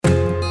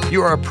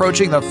You are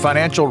approaching the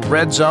financial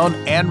red zone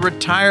and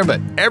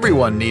retirement.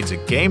 Everyone needs a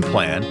game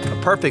plan.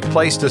 A perfect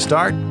place to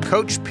start?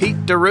 Coach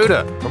Pete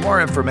D'Arruda. For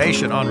more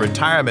information on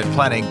retirement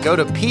planning, go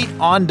to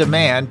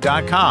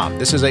PeteOnDemand.com.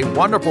 This is a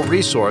wonderful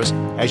resource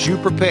as you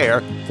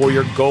prepare for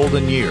your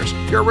golden years,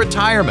 your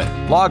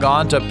retirement. Log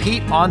on to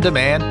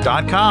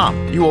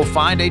PeteOnDemand.com. You will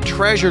find a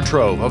treasure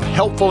trove of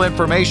helpful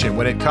information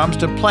when it comes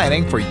to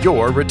planning for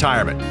your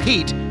retirement.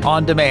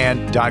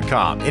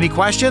 PeteOnDemand.com. Any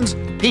questions?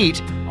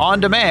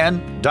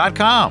 PeteOnDemand.com.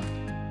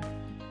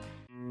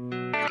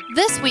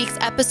 This week's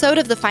episode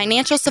of the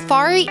Financial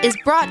Safari is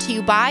brought to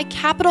you by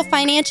Capital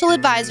Financial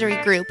Advisory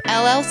Group,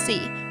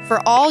 LLC, for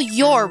all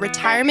your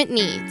retirement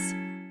needs.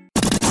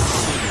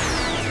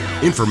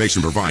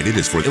 Information provided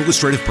is for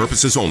illustrative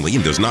purposes only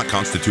and does not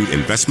constitute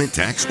investment,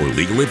 tax, or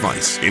legal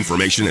advice.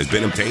 Information has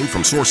been obtained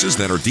from sources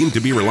that are deemed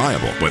to be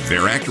reliable, but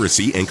their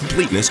accuracy and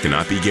completeness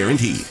cannot be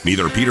guaranteed.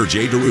 Neither Peter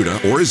J.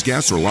 D'Arruda or his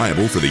guests are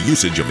liable for the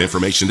usage of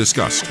information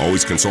discussed.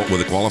 Always consult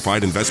with a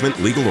qualified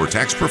investment, legal, or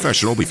tax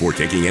professional before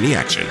taking any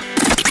action.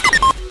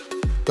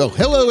 Well,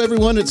 hello,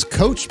 everyone. It's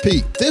Coach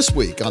Pete. This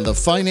week on the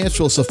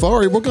Financial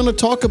Safari, we're going to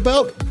talk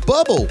about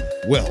bubble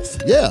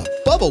wealth. Yeah,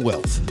 bubble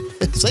wealth.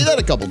 Say that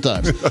a couple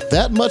times.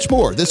 That much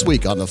more this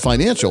week on the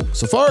Financial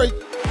Safari.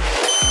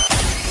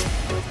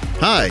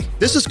 Hi,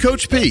 this is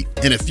Coach Pete,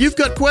 and if you've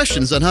got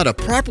questions on how to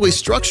properly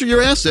structure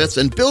your assets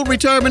and build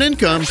retirement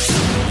income,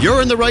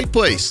 you're in the right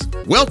place.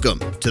 Welcome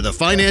to the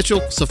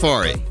Financial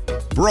Safari.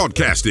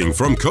 Broadcasting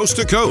from coast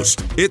to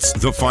coast, it's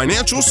the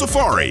Financial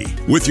Safari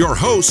with your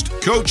host,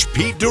 Coach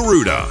Pete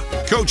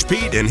D'Arruda. Coach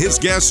Pete and his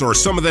guests are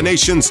some of the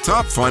nation's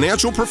top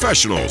financial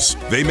professionals.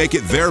 They make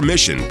it their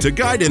mission to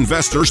guide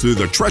investors through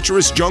the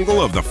treacherous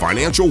jungle of the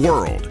financial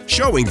world,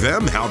 showing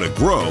them how to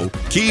grow,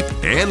 keep,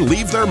 and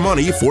leave their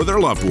money for their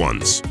loved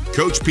ones.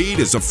 Coach Pete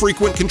is a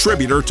frequent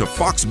contributor to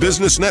Fox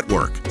Business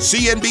Network,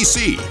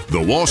 CNBC,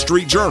 The Wall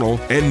Street Journal,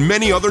 and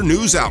many other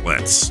news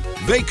outlets.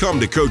 They come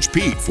to Coach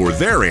Pete for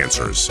their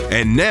answers,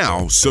 and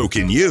now so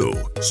can you.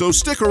 So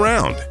stick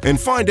around and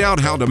find out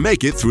how to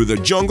make it through the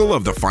jungle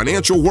of the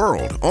financial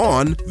world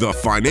on the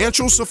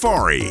Financial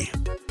Safari.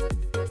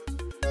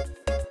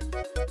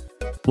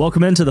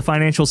 Welcome into the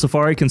Financial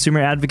Safari. Consumer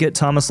advocate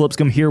Thomas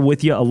Lipscomb here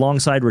with you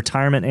alongside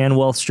retirement and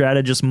wealth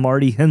strategist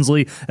Marty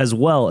Hensley, as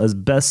well as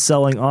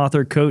best-selling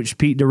author Coach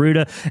Pete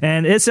D'Arruda.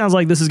 And it sounds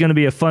like this is going to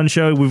be a fun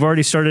show. We've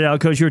already started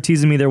out, Coach, you were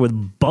teasing me there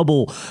with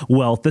bubble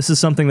wealth. This is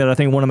something that I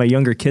think one of my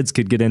younger kids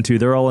could get into.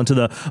 They're all into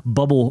the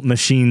bubble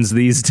machines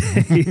these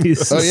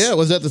days. Oh, yeah?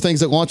 Was that the things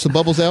that launch the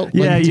bubbles out?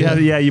 Yeah,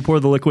 you pour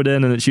the liquid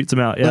in and it shoots them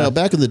out. Yeah. Well,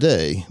 back in the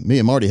day, me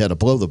and Marty had to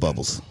blow the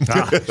bubbles.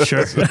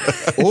 Sure.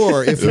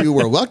 Or if you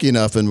were lucky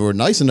enough and were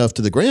nice enough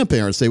to the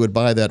grandparents, they would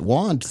buy that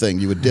wand thing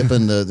you would dip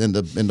in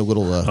the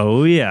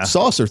little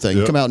saucer thing.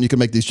 You come out and you can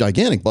make these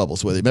gigantic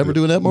bubbles with it. Remember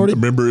doing that, Marty? I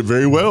remember it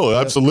very well.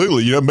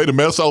 Absolutely. You made a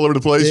mess all over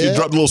the place. You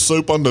dropped a little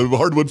soap on the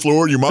hardwood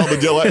floor and your mom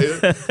would yell at you.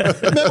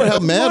 Remember how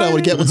mad I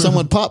would get when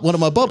someone popped one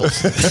of my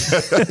bubbles?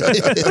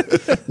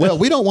 Well,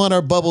 we don't want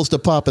our bubbles to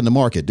pop in the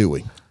market, do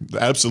we?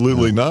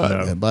 Absolutely not.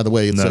 No. And by the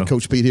way, it's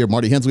Coach Pete here,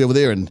 Marty Hensley over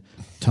there, and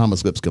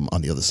Thomas Lipscomb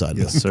on the other side.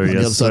 Yes, sir. On the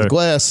other side of the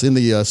glass in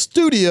the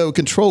studio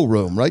control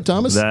room, right,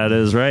 Thomas? That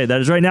is right. That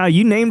is right. Now,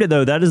 you named it,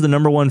 though. That is the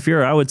number one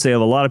fear, I would say,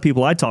 of a lot of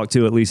people I talk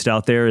to, at least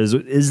out there,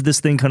 is this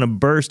thing going to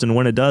burst? And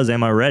when it does,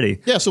 am I ready?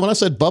 Yeah, so when I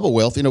said bubble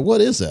wealth,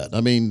 what is that?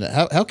 I mean,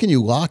 how can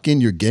you lock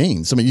in your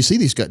gains? I mean, you see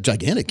these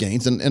gigantic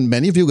gains, and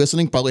many of you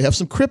listening probably have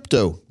some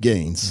crypto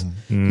gains.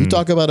 You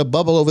talk about a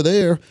bubble over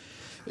there.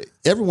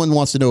 Everyone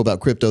wants to know about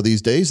crypto these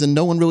days, and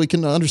no one really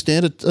can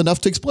understand it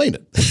enough to explain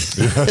it.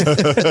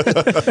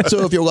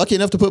 So if you're lucky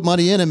enough to put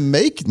money in and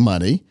make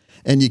money,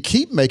 and you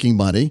keep making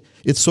money,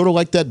 it's sort of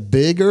like that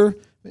bigger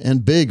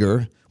and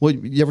bigger. Well,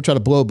 you ever try to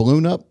blow a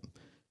balloon up?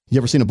 You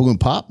ever seen a balloon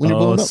pop when you're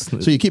blowing up?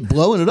 So you keep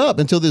blowing it up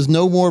until there's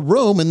no more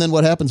room, and then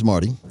what happens,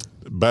 Marty?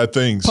 Bad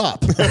things. Pop.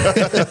 Pop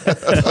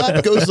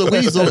goes the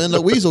weasel, and the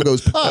weasel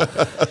goes pop.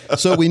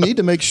 So we need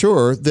to make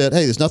sure that,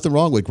 hey, there's nothing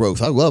wrong with growth.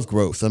 I love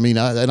growth. I mean,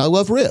 I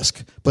love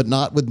risk, but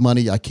not with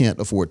money I can't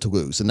afford to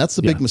lose. And that's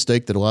the big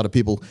mistake that a lot of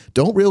people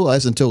don't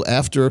realize until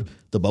after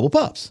the bubble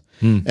pops.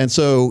 And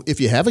so if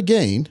you have a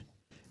gain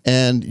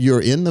and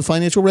you're in the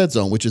financial red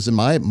zone, which is, in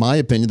my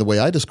opinion, the way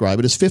I describe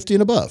it, is 50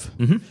 and above.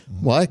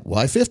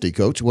 Why 50,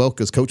 Coach? Well,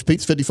 because Coach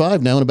Pete's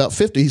 55 now, and about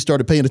 50, he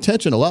started paying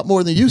attention a lot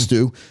more than he used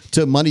to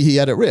money he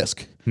had at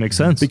risk. Makes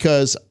sense.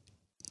 Because,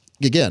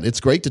 again, it's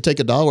great to take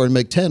 $1 and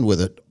make 10 with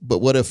it, but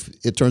what if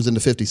it turns into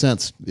 50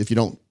 cents if you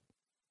don't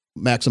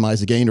maximize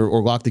the gain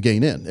or lock the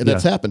gain in? And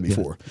that's happened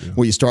before,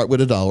 where you start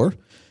with $1,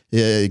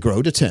 you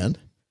grow to 10,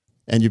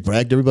 and you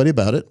brag to everybody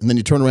about it, and then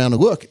you turn around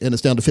and look, and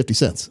it's down to 50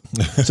 cents.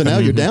 So now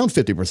you're down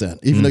 50%.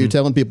 Even though you're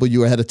telling people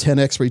you had a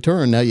 10x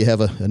return, now you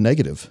have a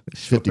negative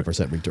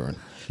 50% return.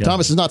 Yeah.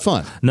 Thomas, it's not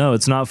fun. No,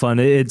 it's not fun.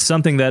 It's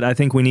something that I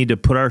think we need to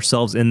put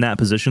ourselves in that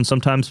position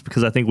sometimes,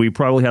 because I think we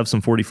probably have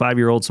some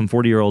 45-year-olds, some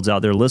 40-year-olds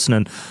out there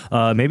listening,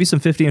 maybe some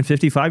 50 and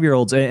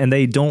 55-year-olds, and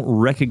they don't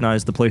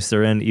recognize the place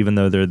they're in, even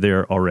though they're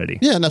there already.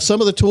 Yeah, now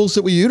some of the tools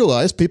that we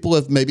utilize, people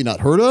have maybe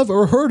not heard of,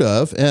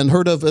 and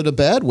heard of in a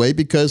bad way,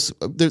 because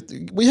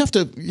we have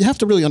have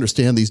to really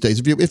understand these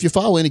days. If you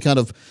follow any kind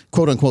of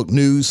quote unquote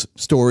news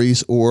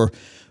stories or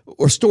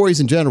stories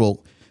in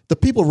general, the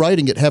people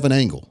writing it have an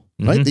angle.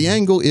 Right, the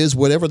angle is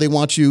whatever they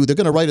want you. They're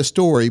going to write a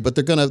story, but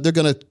they're going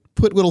to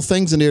put little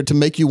things in there to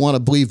make you want to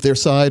believe their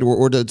side,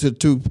 or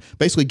to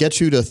basically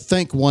get you to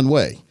think one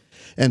way.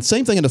 And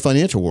same thing in the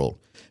financial world.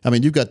 I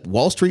mean, you've got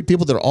Wall Street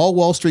people that are all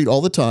Wall Street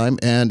all the time,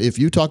 and if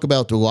you talk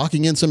about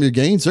locking in some of your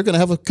gains, they're going to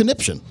have a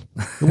conniption.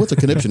 What's a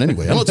conniption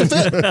anyway? I know it's a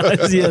fit.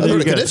 I've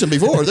heard a conniption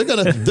before. They're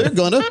going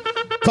to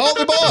call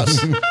their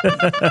boss.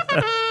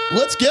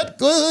 Let's get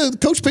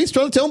Coach Pete's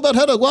trying to tell them about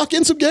how to lock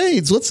in some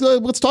gains. Let's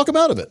talk them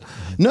out of it.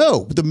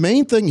 No, the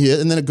main thing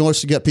here, and then it goes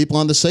to get people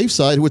on the safe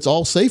side, who it's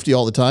all safety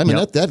all the time, and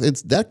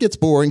that gets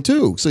boring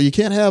too. So you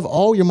can't have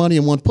all your money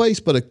in one place,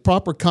 but a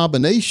proper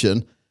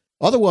combination,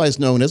 otherwise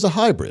known as a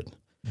hybrid.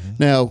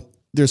 Now,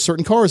 there's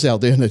certain cars out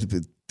there, and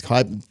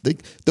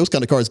those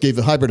kind of cars gave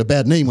the hybrid a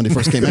bad name when they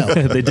first came out.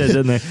 They did,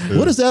 didn't they?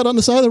 What is that on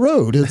the side of the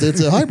road?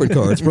 It's a hybrid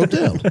car. It's broke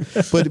down.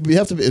 But you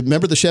have to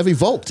remember the Chevy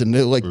Volt, and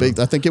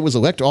I think it was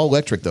all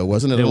electric though,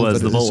 wasn't it? It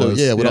was the Volt. So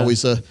it would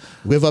always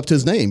live up to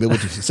his name. It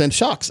would send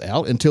shocks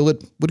out until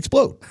it would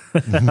explode.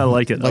 I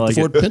like it. Like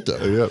the Ford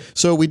Pinto. Yep.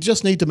 So we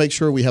just need to make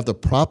sure we have the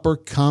proper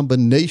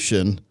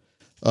combination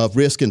of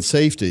risk and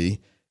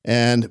safety.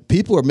 And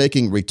people are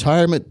making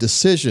retirement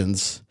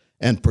decisions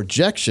and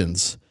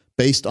projections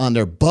based on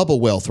their bubble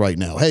wealth right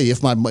now. Hey,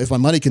 if my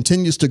money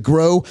continues to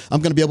grow,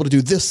 I'm going to be able to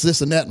do this,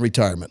 and that in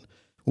retirement.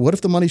 What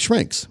if the money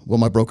shrinks? Well,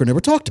 my broker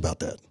never talked about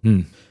that.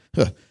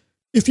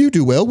 If you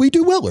do well, we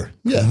do weller.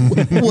 Yeah.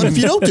 What if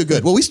you don't do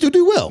good? Well, we still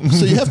do well.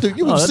 So you have to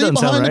see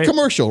behind the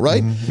commercial,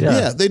 right?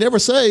 Yeah. They never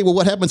say, well,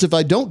 what happens if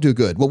I don't do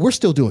good? Well, we're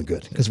still doing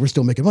good because we're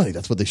still making money.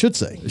 That's what they should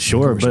say.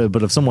 Sure,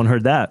 but if someone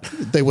heard that,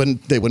 they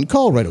wouldn't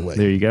call right away.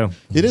 There you go.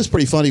 It is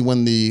pretty funny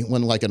when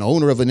like an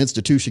owner of an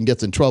institution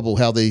gets in trouble,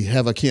 how they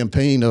have a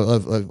campaign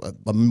of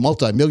a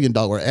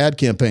multi-million-dollar ad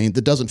campaign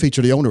that doesn't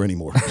feature the owner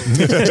anymore.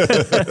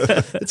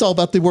 It's all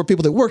about the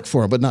people that work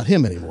for him, but not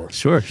him anymore.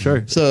 Sure.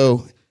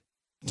 So,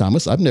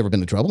 Thomas, I've never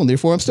been in trouble, and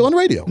therefore I'm still on the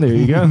radio. There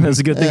you go. That's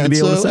a good thing to be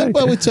able to say.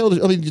 Well, you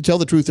tell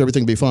the truth,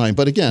 everything will be fine.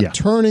 But again,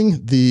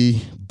 turning the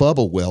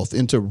bubble wealth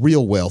into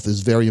real wealth is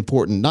very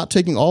important. Not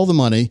taking all the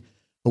money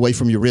away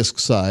from your risk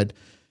side.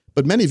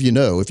 But many of you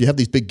know, if you have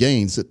these big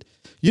gains, that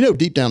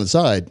deep down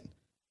inside,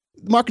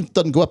 the market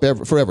doesn't go up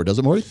forever, does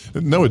it, Marty?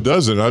 No, it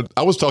doesn't.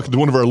 I was talking to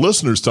one of our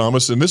listeners,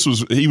 Thomas, and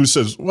he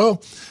says,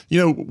 well,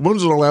 when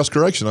was our last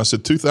correction? I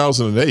said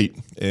 2008,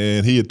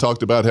 and he had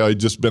talked about how he'd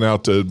just been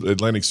out to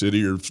Atlantic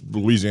City or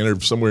Louisiana or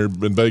somewhere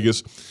in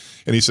Vegas,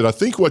 and he said, I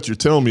think what you're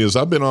telling me is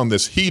I've been on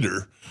this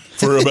heater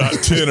for about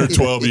 10 or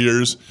 12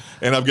 years,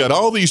 and I've got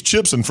all these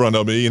chips in front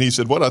of me. And he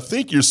said, what I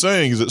think you're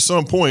saying is at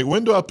some point,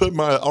 when do I put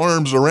my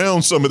arms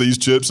around some of these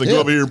chips and go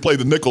over here and play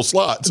the nickel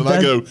slots? And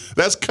I go,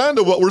 that's kind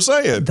of what we're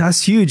saying.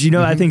 That's huge.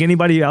 I think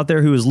anybody out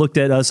there who has looked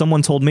at,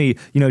 someone told me,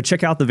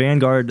 check out the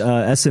Vanguard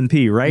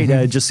S&P,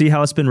 right? Just see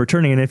how it's been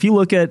returning. And if you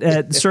look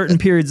at certain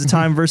periods of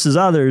time versus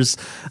others,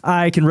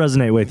 I can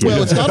resonate with you.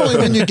 Well, it's not only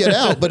when you get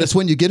out, but it's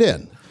when you get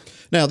in.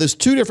 Now, there's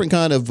two different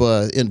kind of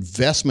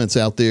investments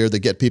out there that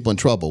get people in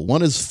trouble.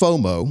 One is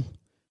FOMO,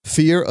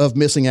 fear of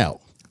missing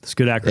out. It's a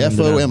good acronym.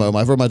 FOMO.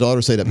 I've heard my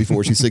daughter say that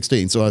before. She's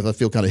 16, so I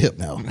feel kind of hip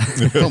now.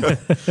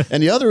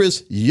 And the other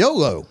is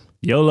YOLO.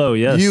 YOLO,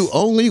 yes. You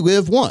only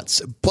live once.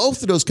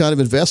 Both of those kind of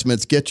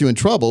investments get you in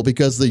trouble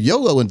because the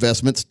YOLO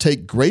investments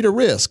take greater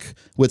risk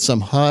with some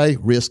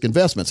high-risk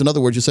investments. In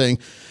other words, you're saying,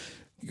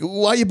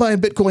 why are you buying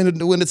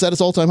Bitcoin when it's at its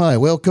all-time high?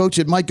 Well, Coach,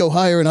 it might go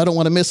higher and I don't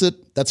want to miss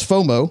it. That's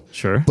FOMO.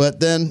 Sure. But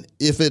then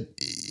if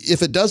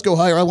it does go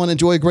higher, I want to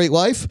enjoy a great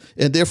life,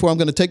 and therefore I'm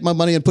going to take my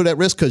money and put it at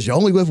risk because you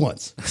only live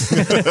once.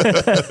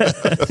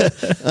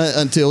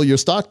 Until your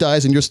stock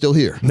dies and you're still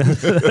here.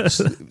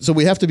 So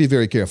we have to be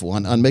very careful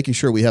on making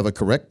sure we have a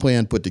correct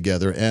plan put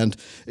together and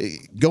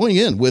going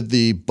in with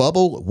the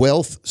bubble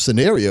wealth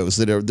scenarios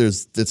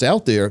that's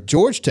out there.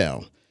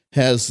 Georgetown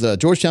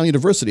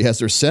University has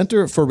their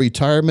Center for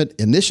Retirement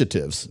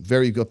Initiatives,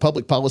 very good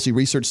public policy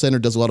research center,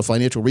 does a lot of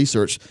financial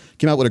research,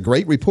 came out with a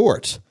great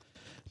report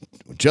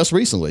just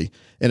recently,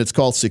 and it's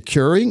called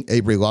Securing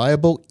a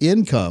Reliable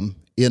Income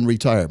in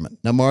Retirement.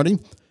 Now, Marty,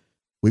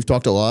 we've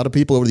talked to a lot of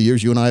people over the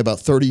years, you and I,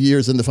 about 30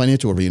 years in the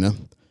financial arena.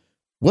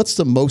 What's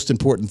the most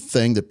important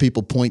thing that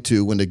people point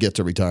to when they get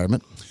to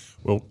retirement?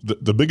 Well,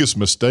 the biggest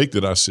mistake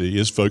that I see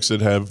is folks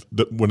that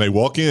when they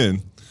walk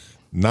in,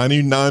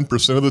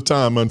 99% of the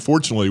time,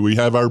 unfortunately, we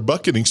have our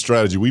bucketing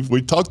strategy.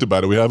 We talked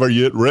about it. We have our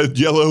red,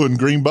 yellow, and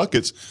green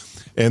buckets,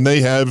 and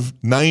they have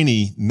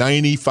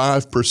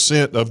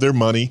 95% of their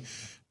money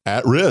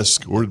at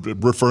risk. We're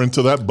referring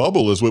to that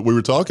bubble is what we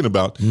were talking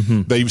about.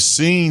 Mm-hmm. They've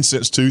seen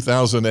since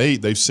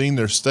 2008, they've seen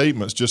their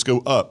statements just go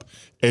up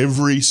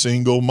every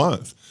single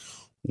month.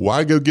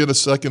 Why go get a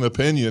second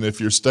opinion if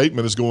your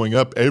statement is going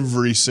up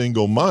every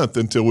single month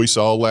until we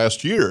saw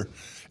last year?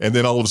 And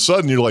then all of a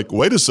sudden you're like,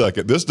 wait a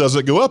second, this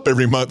doesn't go up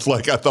every month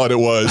like I thought it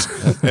was.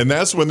 And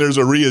that's when there's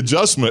a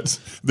readjustment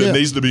that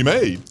needs to be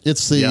made.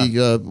 It's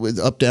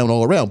the up, down,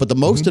 all around. But the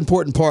most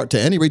important part to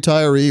any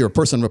retiree or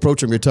person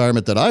approaching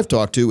retirement that I've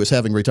talked to is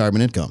having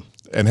retirement income.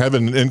 And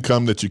having an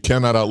income that you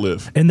cannot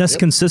outlive. And that's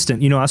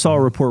consistent. I saw a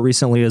report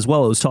recently as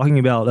well. It was talking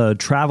about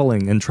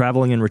traveling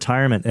in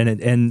retirement.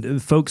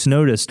 And folks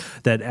noticed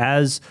that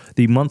as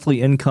the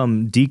monthly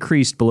income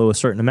decreased below a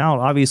certain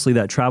amount, obviously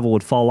that travel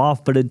would fall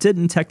off, but it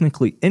didn't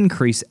technically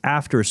increase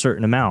after a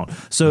certain amount.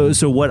 So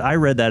what I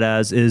read that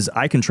as is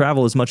I can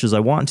travel as much as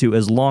I want to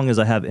as long as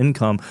I have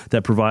income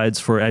that provides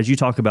for, as you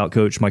talk about,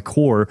 Coach, my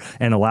core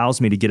and allows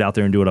me to get out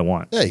there and do what I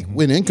want. Hey,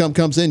 when income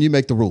comes in, you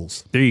make the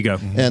rules. There you go.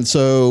 And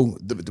so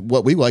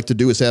what we like to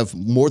do is have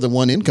more than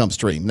one income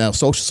stream. Now,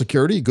 Social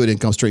Security, good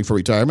income stream for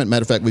retirement.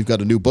 Matter of fact, we've got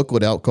a new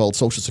booklet out called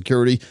Social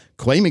Security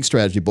Claiming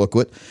Strategy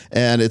Booklet,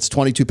 and it's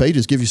 22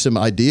 pages, give you some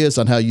ideas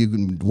on how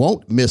you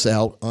won't miss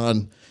out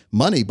on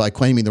money by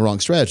claiming the wrong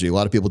strategy. A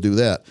lot of people do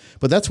that.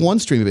 But that's one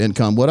stream of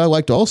income. What I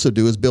like to also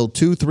do is build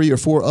 2, 3, or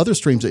 4 other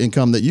streams of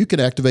income that you can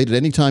activate at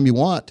any time you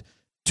want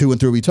to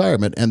and through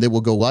retirement, and they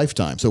will go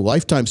lifetime. So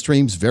lifetime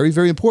streams, very,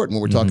 very important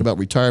when we're talking about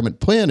retirement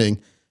planning,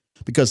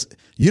 because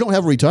you don't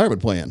have a retirement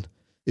plan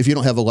if you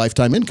don't have a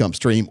lifetime income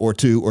stream or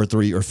 2 or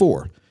 3 or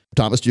 4.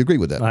 Thomas, do you agree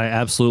with that? I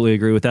absolutely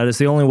agree with that. It's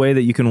the only way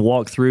that you can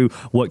walk through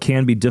what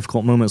can be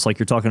difficult moments like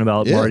you're talking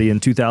about, Marty, in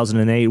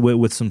 2008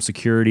 with some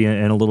security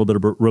and a little bit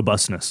of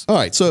robustness. All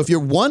right. So if you're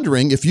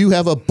wondering if you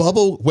have a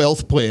bubble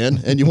wealth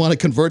plan and you want to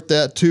convert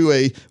that to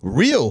a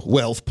real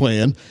wealth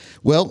plan,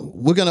 well,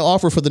 we're going to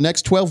offer for the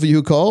next 12 of you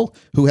who call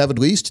who have at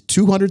least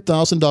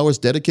 $200,000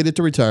 dedicated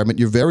to retirement,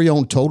 your very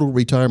own total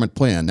retirement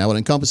plan. Now, it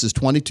encompasses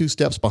 22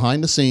 steps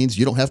behind the scenes.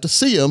 You don't have to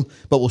see them,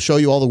 but we'll show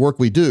you all the work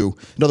we do.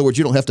 In other words,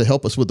 you don't have to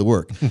help us with the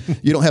work.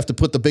 You don't have to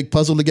put the big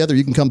puzzle together.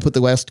 You can come put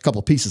the last couple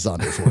of pieces on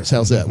there for us.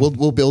 How's that?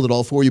 We'll build it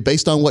all for you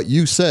based on what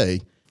you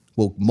say.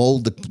 We'll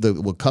mold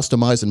we'll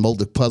customize and mold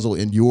the puzzle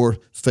in your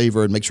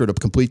favor and make sure to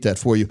complete that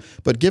for you.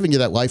 But giving you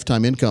that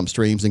lifetime income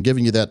streams and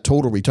giving you that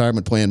total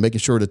retirement plan, making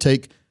sure to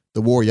take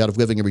the worry out of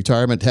living in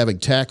retirement, having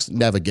tax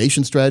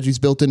navigation strategies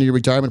built into your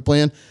retirement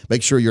plan.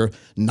 Make sure you're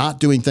not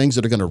doing things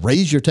that are going to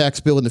raise your tax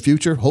bill in the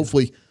future,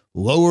 hopefully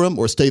lower them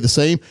or stay the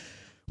same.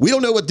 We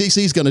don't know what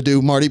D.C. is going to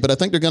do, Marty, but I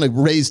think they're going to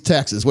raise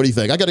taxes. What do you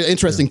think? I got an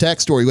interesting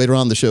tax story later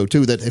on in the show,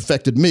 too, that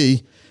affected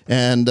me.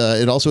 And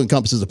it also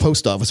encompasses the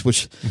post office,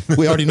 which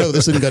we already know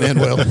this isn't going to end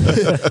well.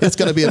 It's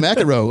going to be a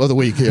macro of the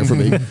week here for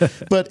me.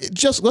 But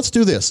just let's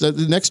do this. The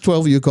next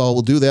 12 of you call,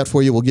 we'll do that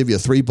for you. We'll give you a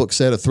 3-book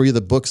set of 3 of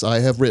the books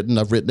I have written.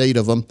 I've written 8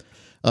 of them.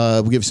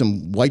 We'll give you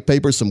some white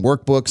papers, some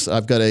workbooks.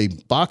 I've got a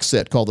box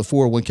set called the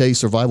 401k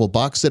Survival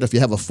Box Set. If you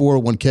have a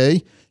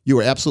 401k, you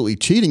are absolutely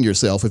cheating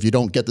yourself if you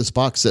don't get this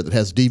box set that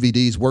has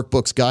DVDs,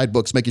 workbooks,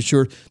 guidebooks, making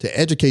sure to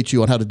educate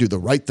you on how to do the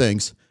right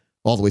things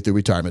all the way through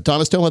retirement.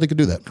 Thomas, tell them how they can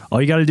do that.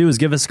 All you got to do is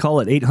give us a call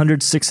at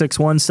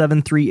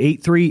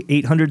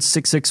 800-661-7383,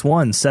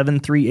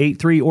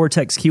 800-661-7383, or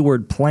text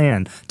keyword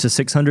PLAN to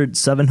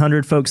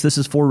 600-700. Folks, this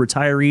is for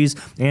retirees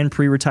and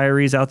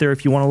pre-retirees out there.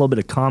 If you want a little bit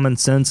of common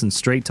sense and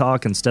straight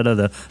talk instead of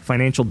the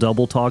financial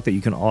double talk that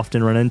you can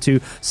often run into,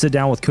 sit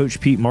down with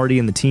Coach Pete, Marty,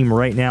 and the team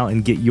right now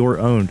and get your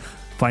own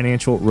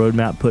financial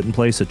roadmap put in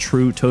place, a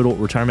true total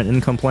retirement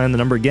income plan. The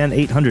number again,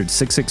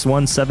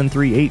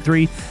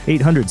 800-661-7383,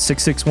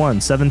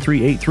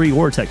 800-661-7383,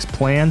 or text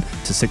PLAN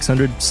to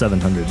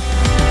 600-700.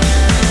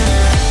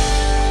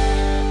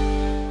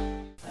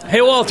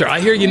 Hey, Walter, I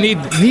hear you need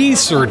knee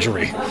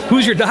surgery.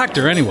 Who's your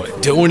doctor anyway?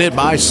 Doing it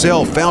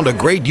myself. Found a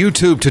great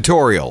YouTube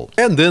tutorial.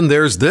 And then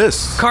there's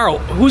this. Carl,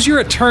 who's your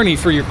attorney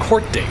for your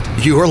court date?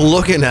 You're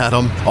looking at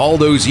them. All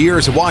those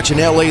years of watching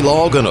LA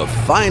Law gonna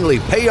finally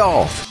pay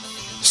off.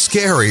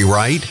 Scary,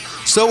 right?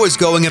 So is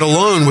going it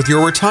alone with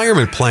your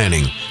retirement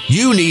planning.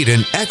 You need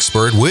an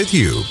expert with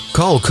you.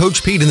 Call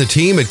Coach Pete and the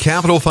team at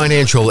Capital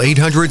Financial,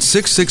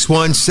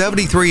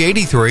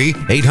 800-661-7383,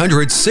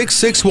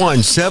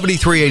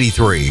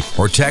 800-661-7383,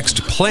 or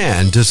text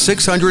PLAN to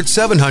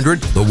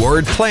 600-700, the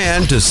word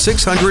PLAN to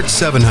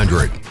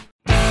 600-700.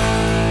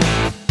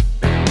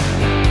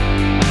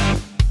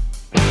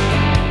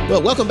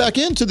 Well, welcome back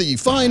into the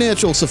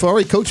Financial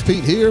Safari. Coach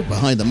Pete here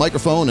behind the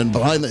microphone, and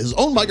behind his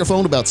own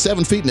microphone about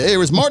 7 feet in the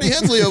air is Marty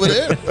Hensley over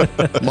there.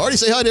 Marty,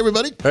 say hi to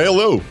everybody. Hey,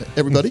 hello.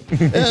 Everybody.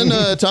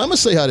 And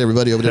Thomas, say hi to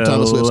everybody over there.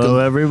 Hello, Thomas Lipscomb.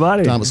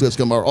 everybody. Thomas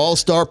Lipscomb, our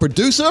all-star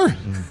producer.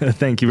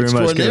 Thank you very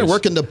much, Coach.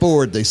 Working the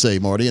board, they say,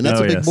 Marty, and that's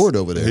a big board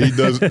over there. He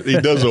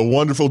does a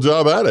wonderful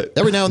job at it.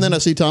 Every now and then I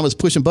see Thomas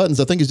pushing buttons.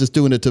 I think he's just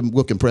doing it to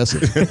look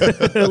impressive.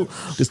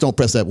 Just don't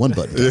press that one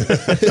button.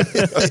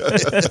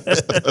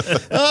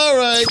 All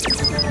right.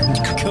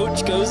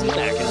 Coach goes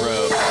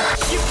McEnroe.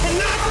 You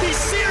cannot be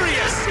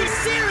serious! Be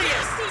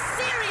serious! Be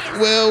serious!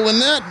 Well, when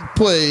that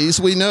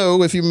plays, we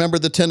know, if you remember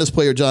the tennis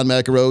player John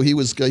McEnroe, he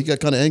got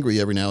kind of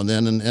angry every now and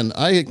then, and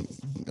I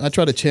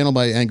try to channel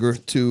my anger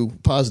to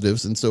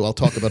positives, and so I'll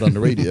talk about it on the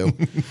radio.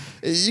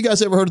 You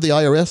guys ever heard of the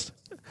IRS?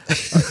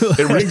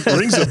 It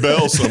rings a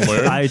bell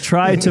somewhere. I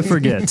try to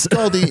forget. It's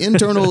called the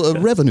Internal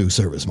Revenue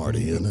Service,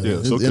 Marty. And,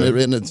 Yes,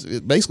 okay. and it's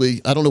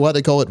basically, I don't know why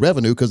they call it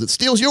revenue, because it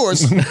steals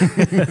yours.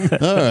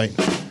 All right.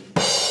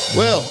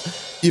 Well,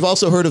 you've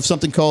also heard of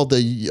something called the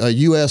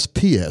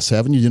USPS,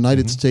 haven't you?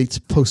 United States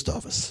Post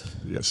Office.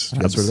 Yes.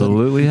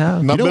 Absolutely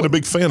have. Not You know been a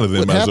big fan of them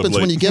What as of happens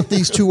late. when you get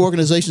these two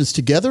organizations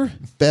together?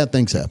 Bad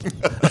things happen.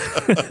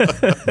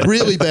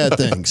 Really bad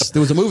things. There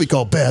was a movie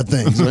called Bad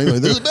Things. Right?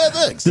 There's bad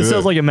things. This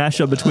sounds like a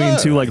mashup between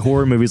two like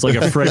horror movies, like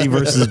a Freddy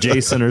versus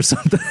Jason or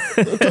something.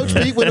 Coach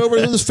Pete went over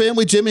to his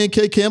family. Jimmy and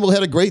Kay Campbell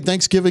had a great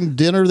Thanksgiving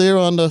dinner there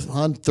on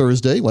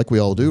Thursday, like we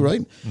all do, right?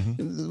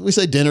 We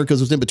say dinner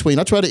because it was in between.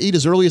 I try to eat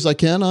as early as I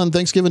can on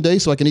Thanksgiving Day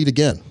so I can eat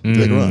again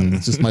later on.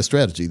 It's just my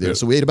strategy there.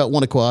 So we ate about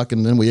 1 o'clock,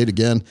 and then we ate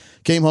again.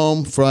 Came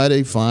home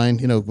Friday, fine.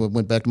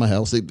 Went back to my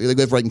house. They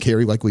live right in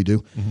Cary like we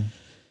do.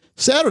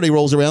 Saturday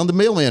rolls around. The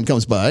mailman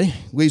comes by,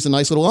 leaves a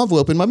nice little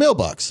envelope in my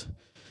mailbox.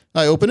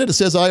 I open it. It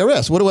says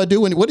IRS. What do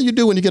you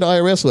do when you get an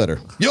IRS letter?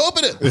 You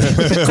open it.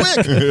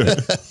 Quick.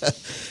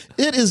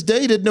 It is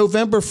dated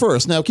November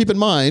 1st. Now, keep in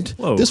mind,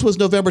 This was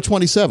November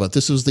 27th.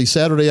 This was the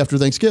Saturday after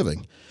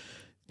Thanksgiving.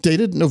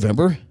 Dated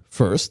November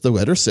 1st, the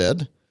letter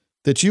said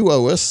that you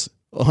owe us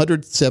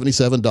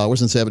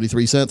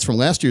 $177.73 from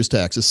last year's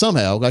taxes.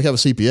 Somehow, I have a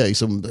CPA,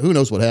 so who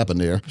knows what happened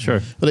there.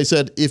 Sure. But they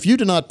said, if you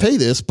do not pay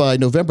this by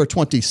November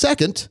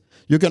 22nd,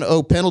 you're going to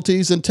owe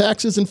penalties and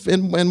taxes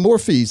and more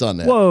fees on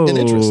that. Whoa. And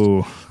interest.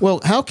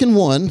 Well, how can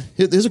one,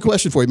 here's a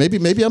question for you.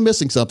 Maybe I'm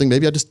missing something.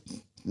 Maybe I just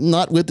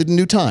not with the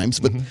new times,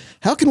 but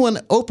how can one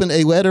open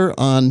a letter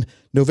on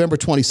November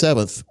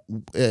 27th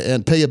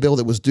and pay a bill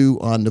that was due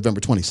on November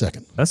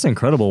 22nd? That's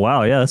incredible.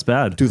 Wow. Yeah, that's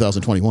bad.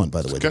 2021,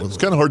 by the way. It's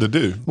kind of hard to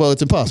do. Well,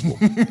 it's impossible.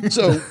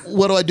 So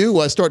what do?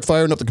 I start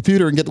firing up the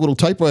computer and get the little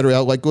typewriter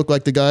out, look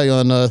like the guy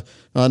on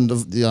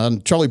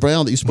Charlie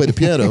Brown that used to play the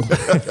piano.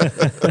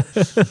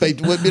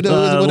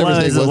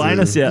 Whatever his name was.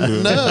 Linus? Yeah.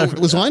 No,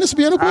 was Linus a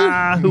piano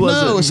player? Who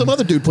was it was some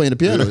other dude playing the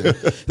piano.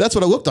 That's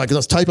what I looked like because I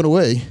was typing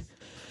away.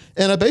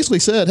 And I basically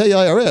said, hey,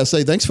 IRS,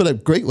 hey, thanks for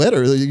that great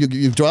letter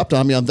you've dropped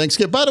on me on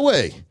Thanksgiving. By the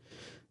way,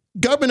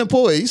 government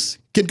employees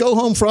can go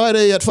home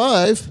Friday at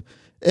 5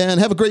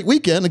 and have a great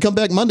weekend and come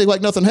back Monday like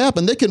nothing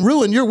happened. They can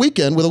ruin your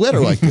weekend with a letter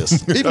like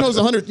this. Even though it's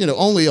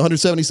only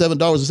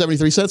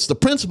 $177.73. The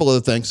principle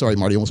of the thing, sorry,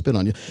 Marty, I almost spit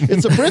on you.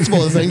 It's the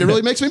principle of the thing that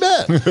really makes me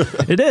mad.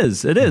 It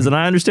is, and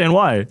I understand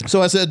why.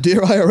 So I said,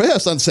 dear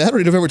IRS, on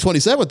Saturday, November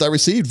 27th, I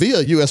received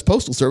via U.S.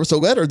 Postal Service a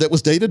letter that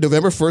was dated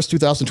November 1st,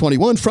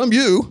 2021 from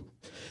you.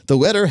 The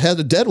letter had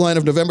a deadline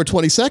of November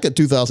 22nd,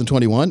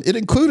 2021. It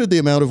included the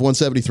amount of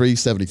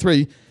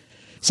 $173.73.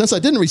 Since I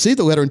didn't receive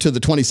the letter until the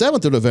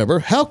 27th of November,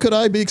 how could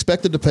I be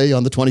expected to pay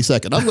on the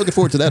 22nd? I'm looking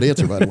forward to that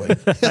answer, by the way.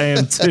 I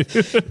am too.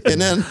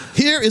 And then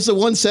here is the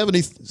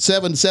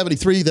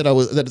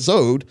 $177.73 that is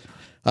owed.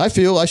 I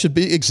feel I should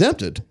be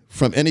exempted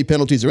from any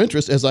penalties or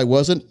interest as I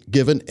wasn't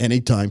given any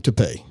time to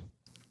pay.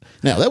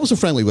 Now, that was a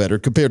friendly letter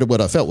compared to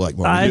what I felt like,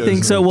 Marty. I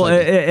think so. Well,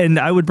 and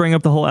I would bring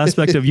up the whole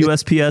aspect of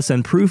USPS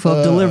and proof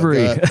of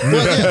delivery.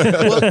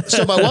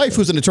 So my wife,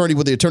 who's an attorney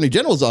with the Attorney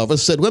General's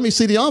office, said, let me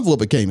see the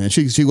envelope it came in.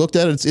 She looked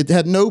at it. It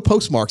had no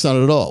postmarks on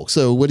it at all.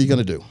 So what are you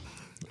going to do?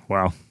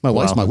 Wow. My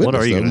wife's my witness. What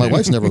are you My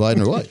wife's never lied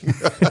in her life.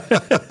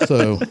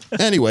 So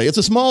anyway, it's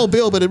a small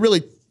bill, but it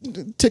really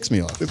ticks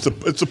me off.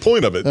 It's a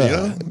point of it.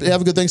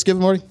 Have a good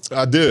Thanksgiving, Marty?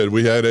 I did.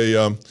 We had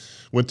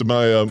went to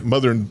my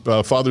mother and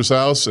father's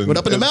house. And went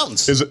up in the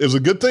mountains. It was a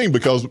good thing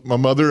because my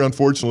mother,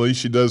 unfortunately,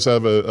 she does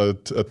have a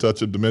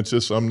touch of dementia,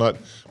 so I'm not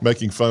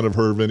making fun of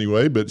her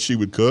anyway, but she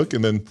would cook,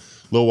 and then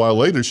a little while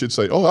later she'd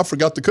say, oh, I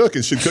forgot to cook,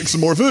 and she'd cook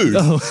some more food.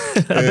 I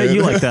bet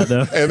you like that,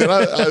 though. And then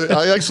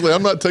I actually,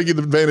 I'm not taking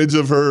advantage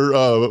of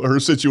her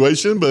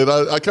situation, but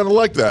I kind of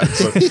like that.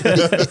 So.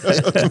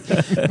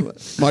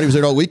 Marty was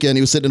there all weekend.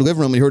 He was sitting in the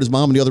living room, and he heard his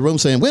mom in the other room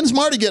saying, when's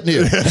Marty getting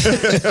here?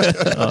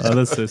 Oh,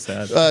 that's so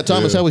sad.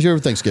 Thomas, how was your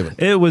Thanksgiving?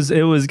 It was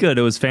good.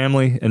 It was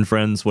family and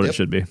friends, what it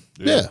should be.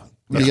 Yeah.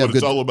 That's what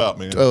it's all about,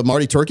 man.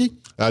 Marty, turkey?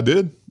 I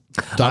did.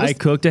 Thomas? I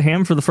cooked a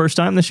ham for the first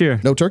time this year.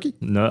 No turkey?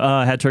 No,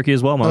 I had turkey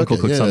as well. My uncle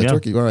cooked some. Yeah,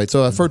 turkey. All right.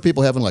 So I've heard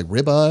people having like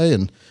ribeye,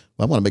 and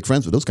I want to make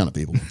friends with those kind of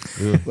people.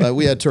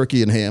 We had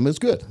turkey and ham. It was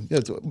good.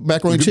 Yeah,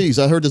 macaroni and cheese.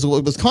 I heard there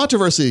was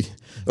controversy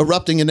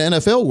erupting in the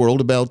NFL world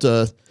about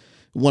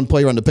one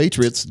player on the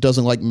Patriots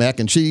doesn't like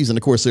mac and cheese, and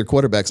of course their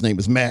quarterback's name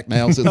is Mac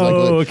now. So it's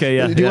okay,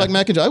 yeah. Do you like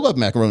mac and cheese? I love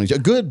macaroni and cheese.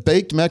 Good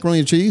baked macaroni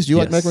and cheese. Do you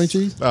like macaroni and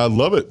cheese? I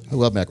love it. I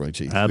love macaroni and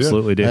cheese.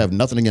 Absolutely do. I have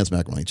nothing against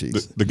macaroni and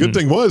cheese. The good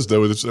thing was,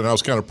 though, and I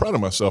was kind of proud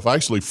of myself, I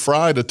actually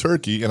fried a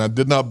turkey, and I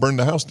did not burn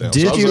the house down.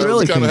 Did you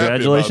really?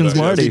 Congratulations,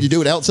 Marty. Did you do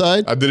it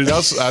outside? I did it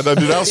outside. I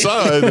did it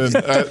outside. And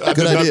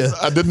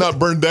I did not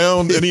burn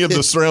down any of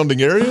the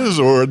surrounding areas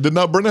or did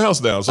not burn the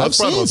house down. So I've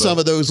seen some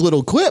of those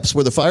little clips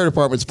where the fire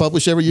departments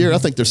publish every year. I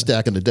think they're stacked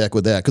back in the deck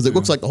with that because it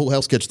looks like the whole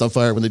house catches on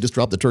fire when they just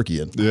drop the turkey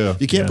in. Yeah.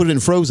 You can't put it in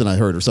frozen, I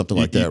heard, or something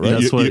like that,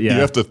 right? You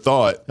have to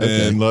thaw it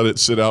and let it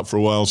sit out for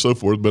a while and so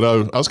forth. But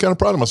I was kind of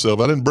proud of myself.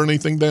 I didn't burn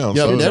anything down.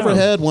 Yeah, I've never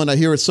had one. I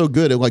hear it's so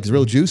good. It's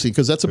real juicy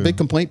because that's a big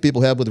complaint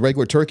people have with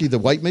regular turkey, the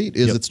white meat,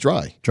 is it's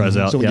dry. Dries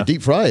out. So when you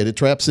deep fry it,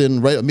 it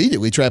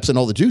immediately traps in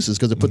all the juices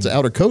because it puts the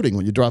outer coating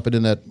when you drop it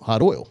in that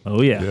hot oil.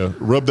 Oh yeah.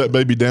 Rub that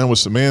baby down with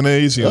some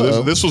mayonnaise.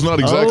 This was not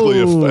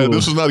exactly a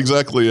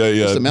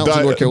the mountains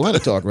of North Carolina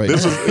talk, right?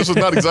 This is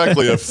not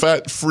exactly a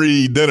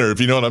fat-free dinner, if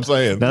you know what I'm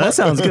saying. Now that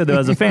sounds good though.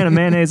 As a fan of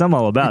mayonnaise, I'm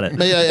all about it.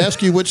 May I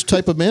ask you which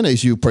type of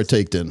mayonnaise you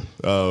partaked in?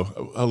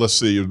 Let's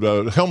see,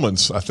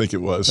 Hellman's, I think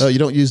it was. Oh, you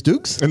don't use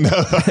Duke's? No.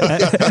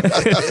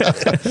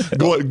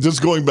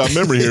 Just going by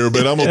memory here,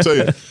 but I'm gonna tell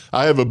you,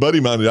 I have a buddy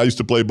of mine that I used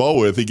to play ball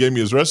with. He gave me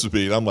his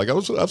recipe, and I'm like, I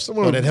want to go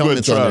ahead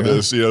and try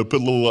this. Put a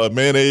little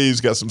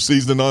mayonnaise, got some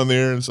seasoning on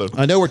there, and so.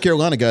 I know we're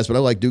Carolina guys, but I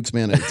like Duke's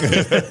mayonnaise.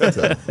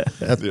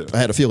 I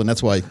had a feeling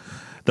that's why.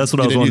 That's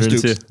what I was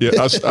wondering too. Yeah,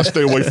 I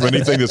stay away from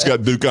anything that's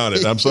got Duke on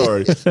it. I'm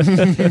sorry.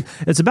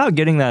 It's about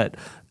getting that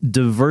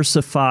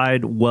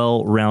diversified,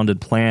 well-rounded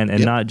plan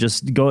and not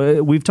just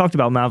go. We've talked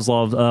about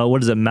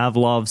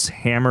Pavlov's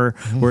hammer,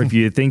 where if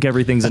you think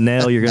everything's a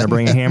nail, you're going to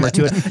bring a hammer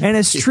to it. And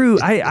it's true.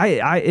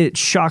 It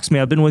shocks me.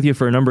 I've been with you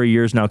for a number of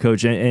years now,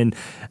 Coach, and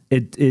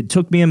it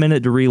took me a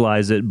minute to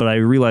realize it, but I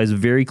realize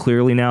very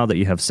clearly now that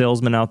you have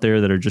salesmen out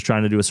there that are just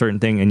trying to do a certain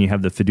thing, and you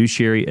have the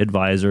fiduciary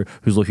advisor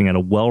who's looking at a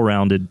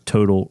well-rounded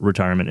total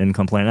retirement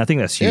income plan. I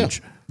think that's huge.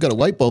 Yeah. Got a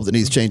light bulb that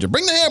needs changing.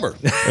 Bring the hammer.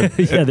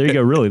 Yeah, there you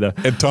go. Really, though.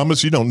 And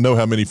Thomas, you don't know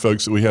how many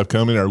folks that we have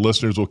coming. Our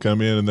listeners will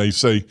come in and they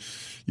say,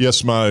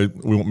 yes,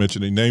 we won't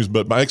mention any names,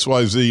 but my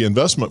XYZ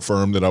investment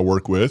firm that I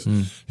work with,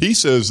 he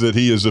says that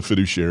he is a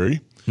fiduciary.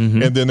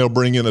 And then they'll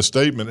bring in a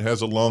statement. It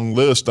has a long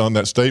list on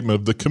that statement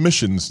of the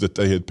commissions that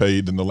they had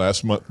paid in the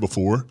last month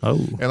before.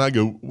 Oh. And I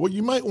go, well,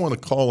 you might want to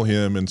call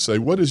him and say,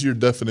 what is your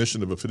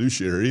definition of a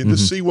fiduciary? And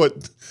just see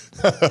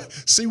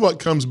what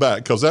comes back,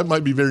 because that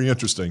might be very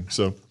interesting.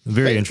 So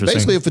very interesting.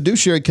 Basically, a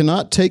fiduciary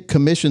cannot take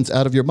commissions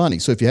out of your money.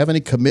 So if you have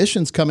any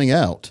commissions coming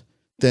out,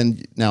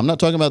 then now I'm not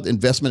talking about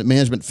investment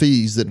management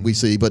fees that we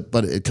see, but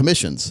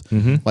commissions.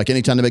 Like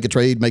anytime they make a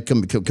trade, make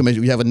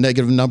commission. You have a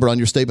negative number on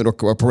your statement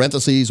or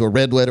parentheses or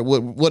red letter,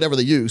 whatever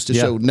they use to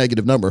show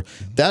negative number.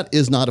 That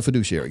is not a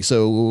fiduciary.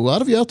 So a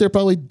lot of you out there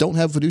probably don't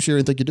have a fiduciary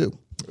and think you do.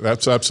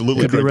 That's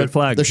absolutely correct. A red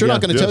flag. They're sure not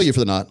going to tell you if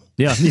they're not.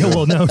 Yeah.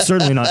 Well, no,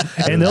 certainly not.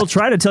 And they'll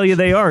try to tell you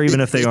they are, even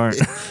if they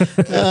aren't.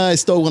 I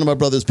stole one of my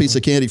brother's piece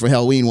of candy for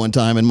Halloween one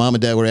time, and Mom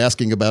and Dad were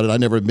asking about it. I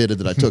never admitted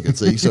that I took it.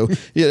 See, so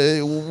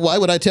why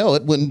would I tell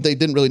it when they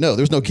didn't really know?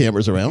 There's no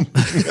cameras around.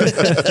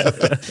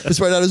 It's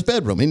right out of his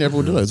bedroom. He never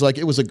would know. It's like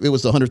it was the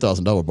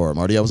 $100,000 bar,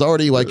 Marty. I was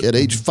already at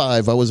age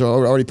 5. I was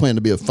already planning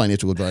to be a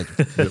financial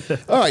advisor.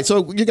 All right,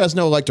 so you guys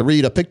know I like to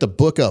read. I picked a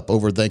book up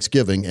over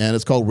Thanksgiving, and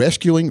it's called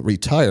Rescuing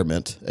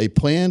Retirement: A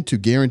Plan to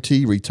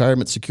Guarantee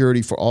Retirement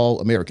Security for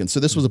All Americans. So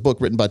this was a book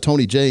written by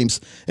Tony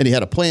James, and he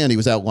had a plan he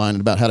was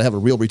outlining about how to have a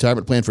real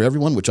retirement plan for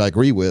everyone, which I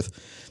agree with.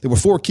 There were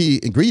 4 key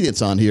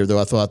ingredients on here, though.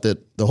 I thought that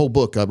I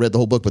read the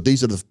whole book, but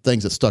these are the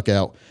things that stuck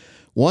out.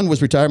 One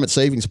was retirement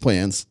savings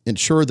plans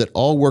ensure that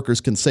all workers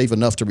can save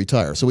enough to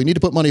retire. So we need to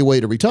put money away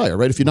to retire,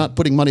 right? If you're not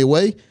putting money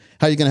away,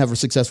 how are you going to have a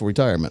successful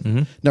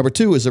retirement? Number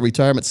 2 is a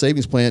retirement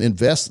savings plan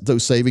invests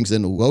those savings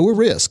in lower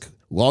risk,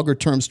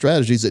 longer-term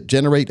strategies that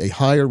generate a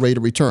higher rate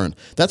of return.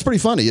 That's pretty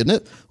funny, isn't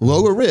it?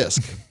 Lower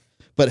risk,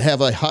 but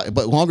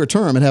longer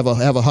term and have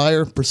a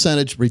higher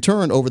percentage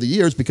return over the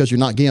years because you're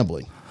not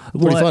gambling.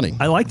 Pretty funny.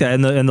 I like that.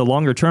 In the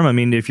longer term, I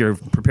mean, if you're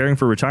preparing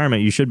for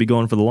retirement, you should be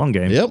going for the long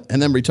game. Yep.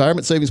 And then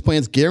retirement savings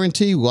plans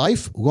guarantee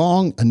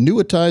lifelong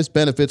annuitized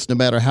benefits no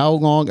matter how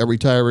long a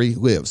retiree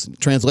lives.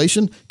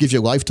 Translation, gives you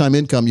a lifetime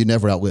income you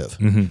never outlive.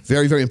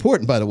 Very, very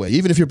important, by the way.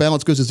 Even if your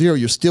balance goes to zero,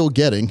 you're still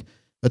getting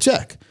a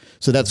check.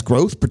 So that's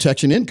growth,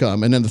 protection,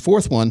 income. And then the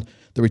fourth one,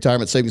 the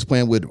retirement savings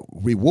plan would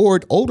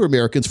reward older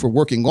Americans for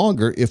working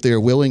longer if they are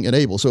willing and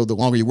able. So the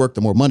longer you work,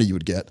 the more money you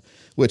would get,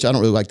 which I don't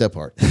really like that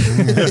part.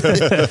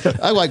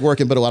 I like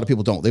working, but a lot of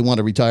people don't. They want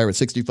to retire at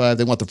 65.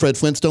 They want the Fred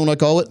Flintstone, I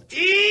call it.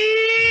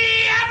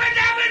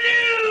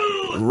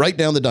 Right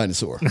down the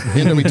dinosaur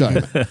into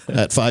retirement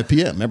at 5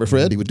 p.m. Remember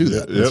Fred? He would do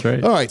that. That's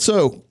right. All right.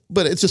 So,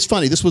 but it's just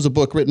funny. This was a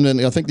book written,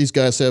 and I think these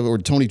guys have, or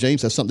Tony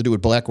James has something to do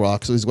with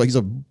BlackRock. So he's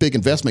a big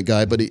investment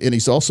guy, but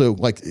he's also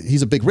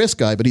he's a big risk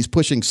guy, but he's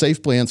pushing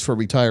safe plans for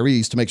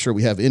retirees to make sure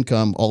we have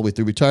income all the way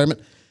through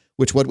retirement,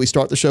 which what we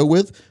start the show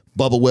with,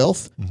 bubble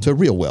wealth to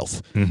real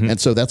wealth. And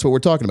so that's what we're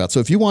talking about. So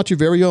if you want your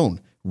very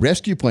own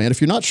rescue plan,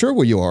 if you're not sure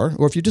where you are,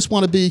 or if you just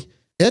want to be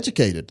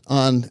educated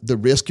on the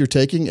risk you're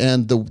taking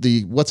and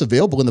the what's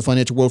available in the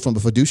financial world from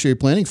a fiduciary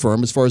planning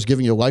firm as far as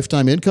giving you a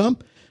lifetime income,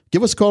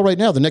 Give us a call right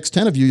now. The next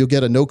 10 of you, you'll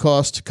get a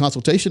no-cost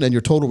consultation and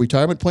your total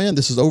retirement plan.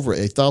 This is over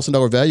a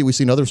 $1,000 value. We've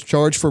seen others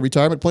charge for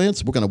retirement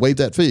plans. We're going to waive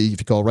that fee. If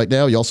you call right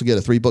now, you also get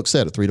a 3-book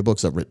set of 3 of the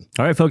books I've written.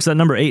 All right, folks, that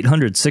number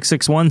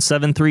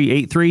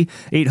 800-661-7383,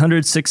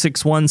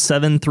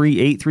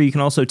 800-661-7383. You can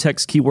also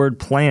text keyword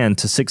plan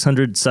to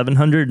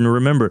 600-700. And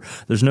remember,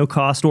 there's no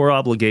cost or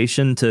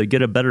obligation to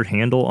get a better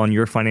handle on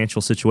your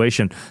financial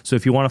situation. So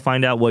if you want to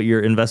find out what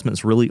your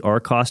investments really are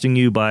costing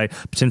you by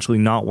potentially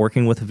not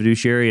working with a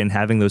fiduciary and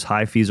having those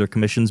high fees or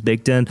commissions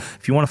baked in,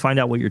 if you want to find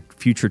out what your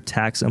future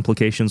tax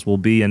implications will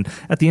be, and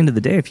at the end of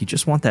the day, if you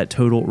just want that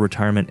total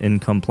retirement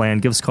income plan,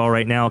 give us a call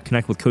right now.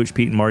 Connect with Coach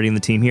Pete and Marty and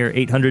the team here,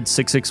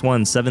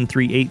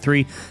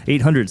 800-661-7383,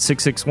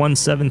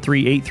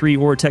 800-661-7383,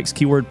 or text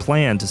keyword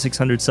plan to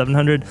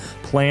 600-700,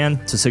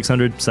 plan to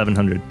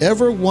 600-700.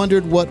 Ever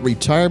wondered what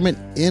retirement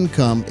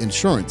income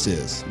insurance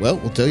is? Well,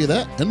 we'll tell you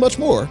that and much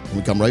more when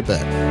we come right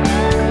back.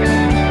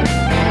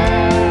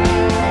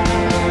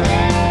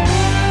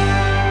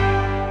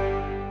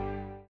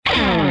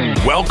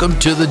 Welcome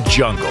to the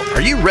jungle.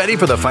 Are you ready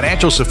for the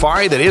financial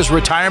safari that is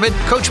retirement?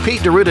 Coach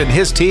Pete D'Arruda and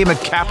his team at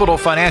Capital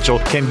Financial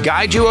can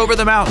guide you over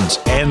the mountains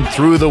and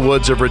through the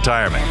woods of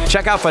retirement.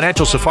 Check out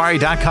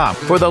financialsafari.com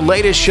for the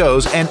latest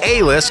shows and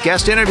A-list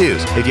guest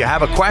interviews. If you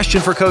have a question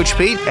for Coach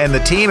Pete and the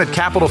team at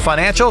Capital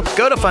Financial,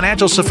 go to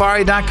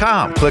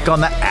financialsafari.com. Click on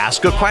the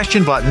Ask a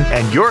Question button,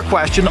 and your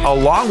question,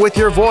 along with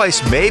your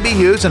voice, may be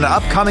used in an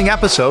upcoming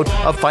episode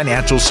of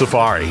Financial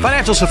Safari.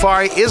 Financial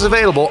Safari is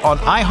available on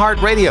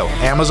iHeartRadio,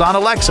 Amazon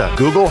Alexa,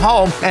 Google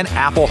Home, and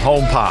Apple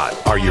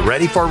HomePod. Are you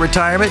ready for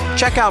retirement?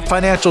 Check out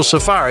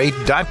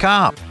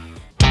financialsafari.com.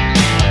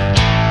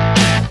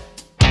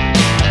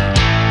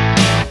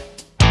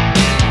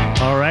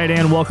 All right,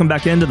 and welcome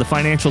back into the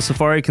Financial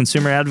Safari.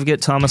 Consumer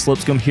Advocate Thomas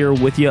Lipscomb here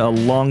with you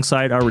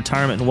alongside our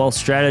retirement and wealth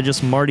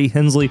strategist Marty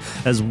Hensley,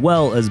 as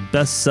well as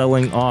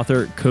best-selling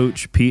author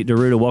Coach Pete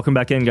D'Arruda. Welcome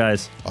back in,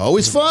 guys.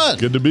 Always fun.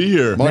 Good to be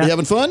here. Marty,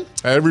 having fun?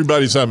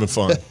 Everybody's having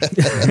fun.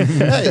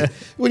 Hey,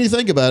 when you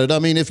think about it, I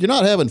mean, if you're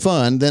not having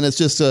fun, then it's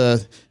just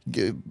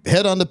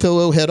head on the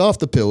pillow, head off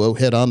the pillow,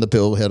 head on the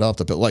pillow, head off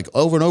the pillow, like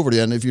over and over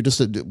again. If you're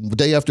just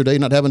day after day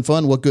not having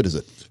fun, what good is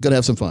it? Got to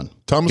have some fun.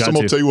 Thomas, I'm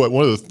going to tell you what,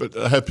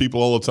 I have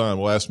people all the time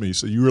will ask me,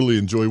 so you really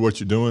enjoy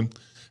what you're doing?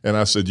 And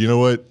I said, you know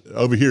what?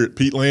 Over here at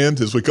Pete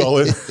Land, as we call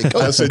it,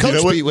 I said, Coach you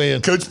know what? Pete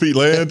Land. Coach Pete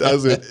Land. I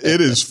said, it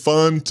is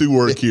fun to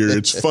work here.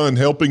 It's fun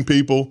helping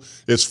people.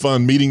 It's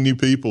fun meeting new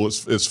people.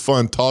 It's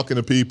fun talking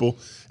to people.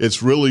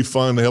 It's really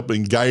fun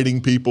helping, guiding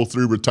people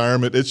through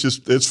retirement.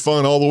 It's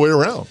fun all the way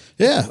around.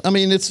 Yeah, I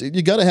mean,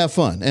 you got to have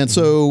fun, and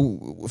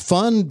so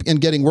fun and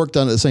getting work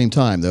done at the same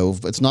time. Though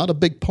it's not a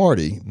big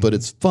party, but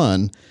it's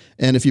fun.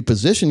 And if you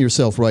position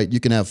yourself right,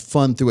 you can have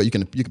fun through it. You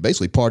can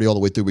basically party all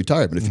the way through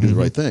retirement if you do the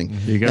right thing.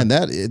 There you go. And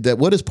that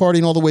what is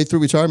partying all the way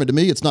through retirement to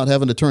me? It's not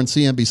having to turn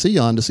CNBC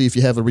on to see if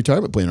you have a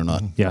retirement plan or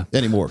not. Yeah.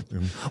 Anymore.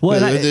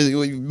 Well,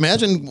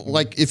 imagine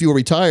like if you were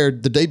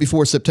retired the day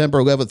before September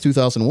 11th,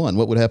 2001.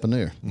 What would happen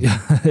there? Yeah,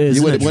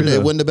 it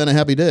wouldn't have been a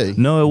happy day.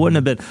 No, it wouldn't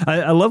have been.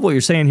 I love what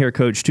you're saying here,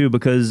 Coach, too,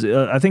 because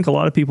I think a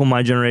lot of people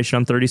my generation,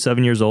 I'm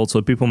 37 years old, so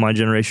people my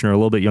generation are a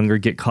little bit younger,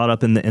 get caught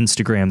up in the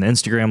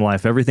Instagram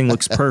life. Everything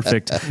looks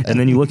perfect. And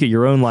then you look at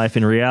your own life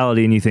in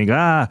reality and you think,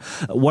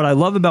 what I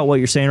love about what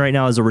you're saying right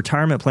now is a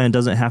retirement plan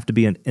doesn't have to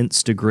be an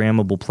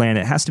Instagrammable plan.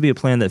 It has to be a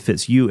plan that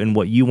fits you and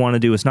what you want to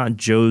do. It's not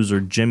Joe's or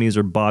Jimmy's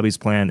or Bobby's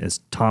plan. It's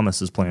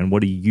Thomas's plan.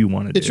 What do you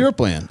want to do? It's your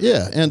plan.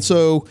 Yeah. And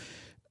so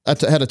I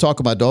had to talk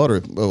with my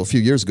daughter a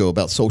few years ago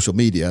about social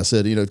media. I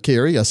said,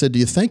 Carrie, I said, do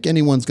you think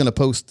anyone's going to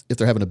post if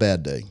they're having a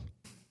bad day?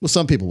 Well,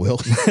 some people will.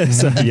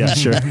 Yeah,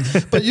 sure.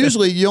 But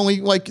usually you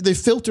only they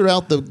filter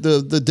out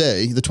the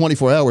day, the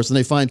 24 hours, and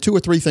they find 2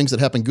 or 3 things that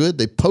happen good.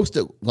 They post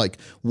it like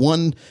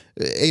 8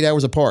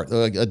 hours apart,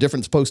 a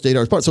different post 8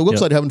 hours apart. So it looks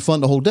like they're having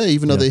fun the whole day,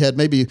 even though they had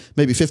maybe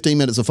 15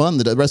 minutes of fun.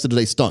 The rest of the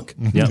day stunk.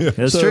 Yeah,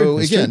 that's true.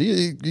 That's again,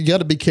 true. you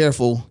got to be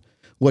careful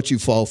what you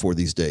fall for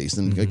these days.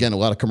 And again, a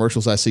lot of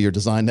commercials I see are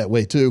designed that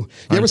way too.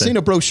 You ever seen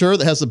a brochure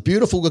that has a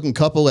beautiful looking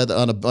couple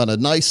on a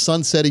nice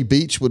sunsetty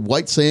beach with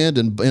white sand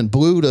and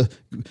blue to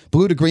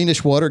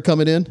greenish water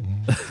coming in?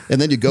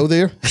 And then you go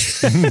there.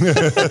 Have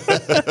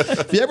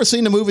you ever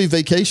seen the movie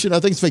Vacation?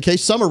 I think it's Vacation,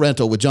 Summer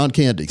Rental with John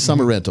Candy.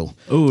 Summer Rental.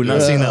 Oh,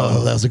 not seen that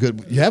one. That was a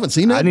good. You haven't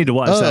seen that? I need to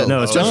watch that.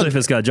 No, especially if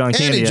it's got John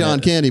Candy. Any John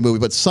Candy movie,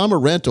 but Summer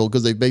Rental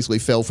because they basically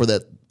fell for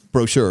that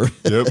brochure.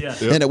 Yep.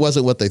 And it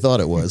wasn't what they thought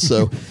it was.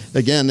 So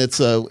again, it's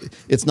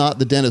not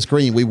the Dennis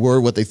Green, we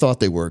were what they thought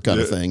they were kind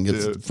of thing.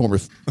 It's former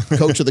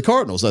coach of the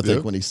Cardinals, I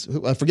think, when I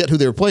forget who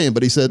they were playing,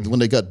 but he said when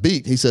they got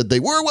beat, he said they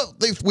were what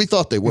we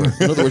thought they were.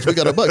 In other words, we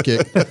got our butt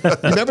kicked. You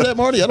remember that,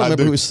 Marty? I don't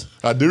remember who's.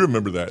 I do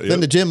remember that. Yep. Then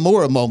the Jim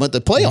Mora moment,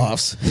 the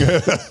playoffs.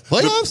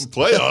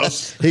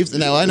 Playoffs.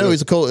 Now I know he's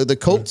the coach of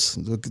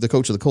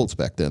the Colts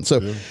back then.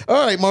 So,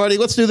 all right, Marty,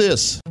 let's do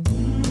this.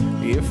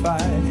 If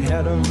I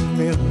had $1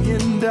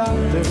 million,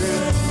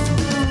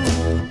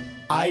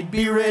 I'd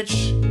be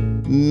rich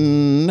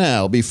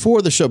Now,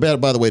 before the show,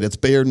 by the way, that's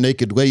Bare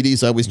Naked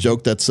Ladies. I always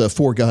joke that's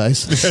 4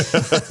 guys.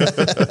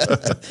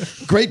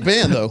 Great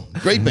band, though.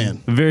 Great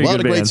band. Very a lot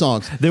good of great band.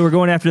 songs. They were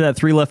going after that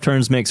 3 left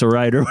turns makes a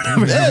right or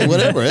whatever. Hey,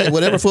 whatever. Hey,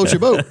 whatever floats your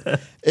boat.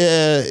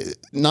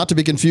 Not to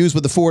be confused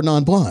with the 4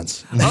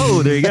 non-blondes.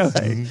 Oh, there you go.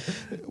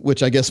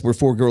 Which I guess were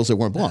 4 girls that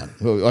weren't blonde.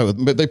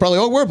 But they probably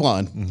all were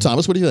blonde.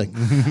 Thomas, what do you think?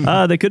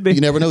 They could be.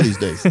 You never know these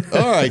days.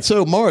 All right,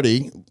 so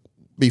Marty,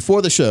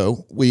 before the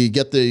show, we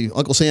get the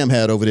Uncle Sam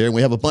hat over there, and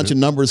we have a bunch of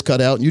numbers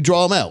cut out, and you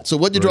draw them out. So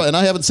what you draw, and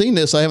I haven't seen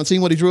this. I haven't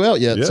seen what he drew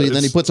out yet. Yeah, so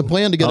then he puts a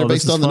plan together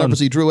based on the numbers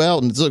he drew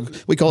out, and so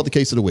we call it the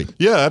case of the week.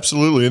 Yeah,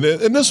 absolutely.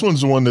 And this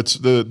one's the one that's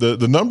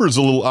the number's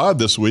a little odd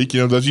this week.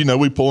 You know, as you know,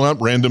 we pull them out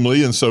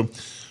randomly, and so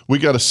we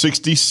got a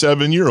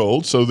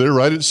 67-year-old, so they're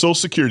right at Social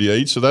Security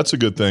age, so that's a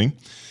good thing.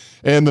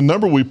 And the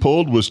number we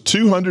pulled was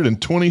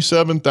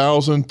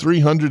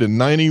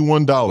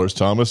 $227,391,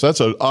 Thomas.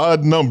 That's an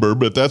odd number,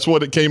 but that's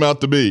what it came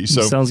out to be.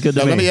 So sounds good to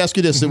now, me. let me ask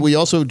you this. Did we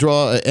also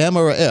draw an M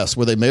or a S?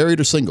 Were they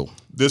married or single?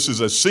 This is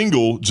a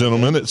single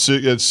gentleman at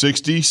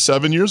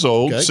 67 years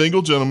old,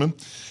 single gentleman.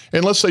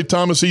 And let's say,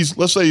 Thomas, he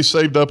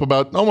saved up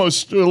about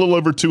almost a little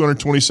over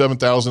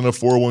 $227,000 in a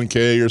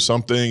 401k or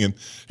something, and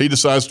he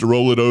decides to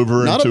roll it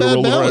over not into a bad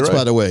roll balance, right.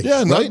 by the way.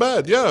 Yeah, not right?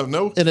 bad. Yeah,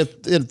 no. And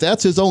if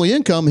that's his only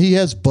income, he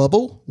has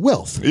bubble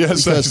wealth.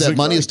 Yes, because that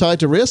money is tied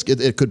to risk.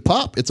 It could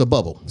pop. It's a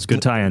bubble. It's a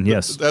good tie-in,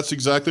 yes. That's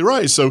exactly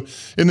right. So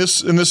in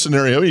this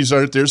scenario, he's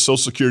right there, Social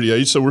Security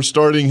age. So we're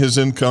starting his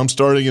income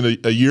in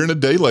a year and a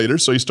day later.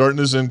 So he's starting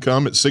his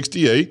income at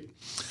 68.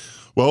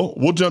 Well,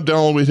 we'll jump down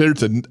all the way here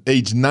to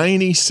age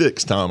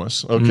 96,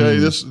 Thomas. Okay,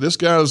 this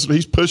guy's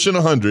he's pushing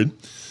 100.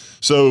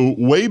 So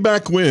way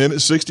back when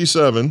at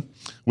 67,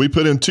 we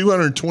put in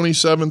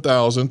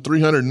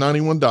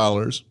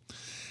 $227,391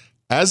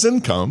 as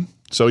income.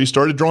 So he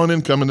started drawing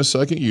income in the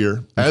second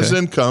year. As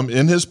income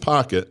in his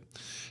pocket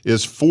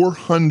is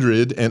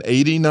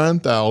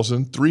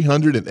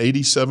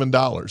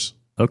 $489,387.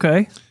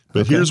 Okay.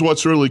 But here's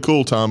what's really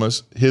cool,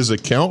 Thomas. His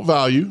account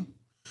value,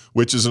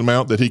 which is an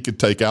amount that he could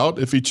take out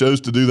if he chose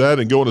to do that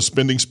and go on a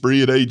spending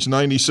spree at age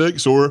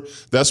 96, or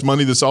that's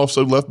money that's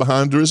also left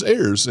behind to his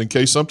heirs in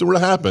case something were to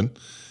happen.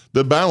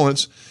 The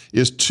balance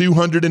is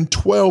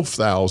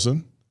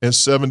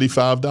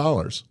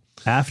 $212,075.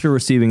 After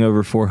receiving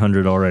over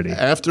 $400 already.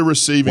 After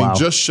receiving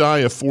just shy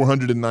of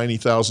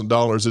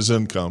 $490,000 as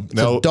income.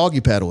 It's a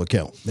doggy paddle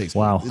account.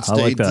 Wow, It I like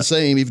stayed that. the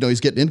same even though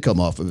he's getting income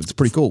off of it. It's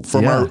pretty cool.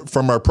 From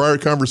our prior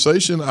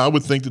conversation, I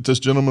would think that this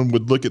gentleman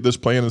would look at this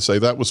plan and say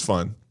that was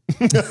fun.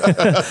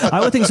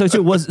 I would think so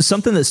too. Was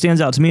something that stands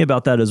out to me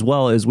about that as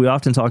well is we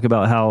often talk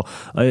about how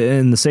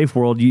in the safe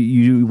world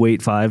you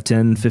wait 5,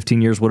 10,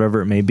 15 years,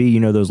 whatever it may be,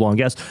 those long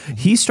gaps.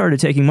 He started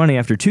taking money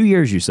after 2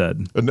 years, you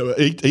said. No,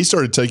 he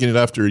started taking it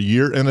after a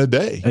year and a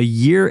day. A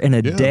year and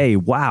a day.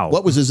 Wow.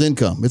 What was his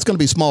income? It's going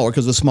to be smaller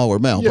because of a smaller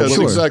amount. Yes,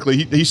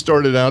 exactly. He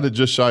started out at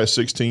just shy of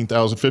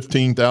 16,000,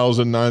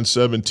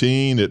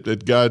 15,917.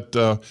 It got,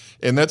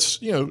 and that's,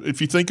 if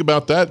you think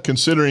about that,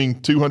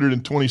 considering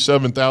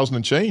 227,000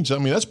 and change, I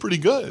mean, that's pretty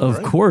good.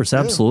 Of course,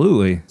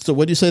 absolutely. So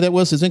what did you say that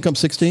was? His income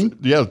 16?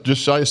 Yeah,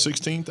 just shy of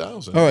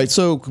 16,000. All right.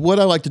 So what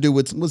I like to do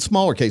with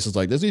smaller cases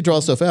like this, you draw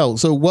stuff out.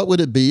 So what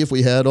would it be if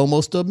we had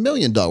almost $1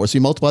 million? So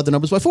you multiply the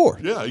numbers by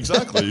 4. Yeah,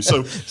 exactly.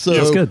 So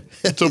that's good.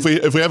 So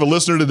if we have a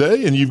listener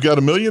today and you've got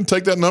 $1 million,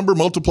 take that number,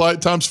 multiply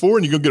it times 4,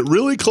 and you're going to get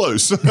really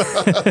close.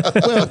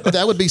 Well,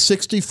 that would be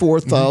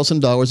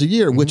 $64,000 a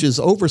year, which is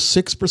over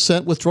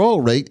 6%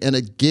 withdrawal rate, and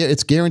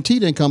it's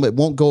guaranteed income. It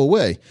won't go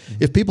away.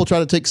 If people try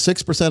to take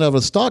 6% of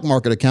a stock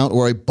market account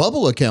or a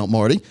bubble account,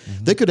 Marty,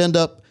 they could end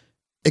up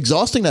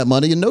exhausting that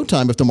money in no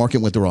time if the market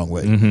went the wrong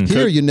way.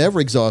 Here, you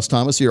never exhaust,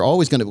 Thomas. You're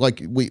always going to,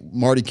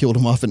 Marty killed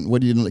him off,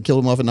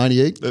 killed him off in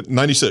 98?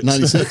 96.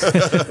 96.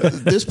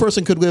 This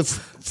person could live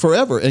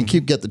forever and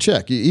get the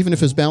check. Even if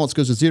his balance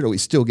goes to 0, he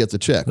still gets a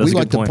check. That's we a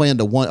like good to plan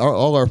to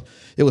all our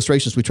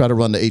illustrations, we try to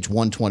run to age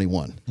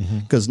 121.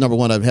 Because number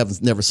one, I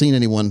haven't never seen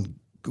anyone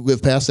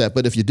live past that,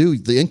 but if you do,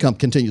 the income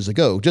continues to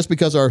go. Just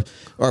because our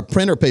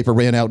printer paper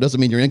ran out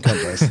doesn't mean your income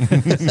does.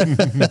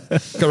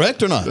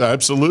 Correct or not?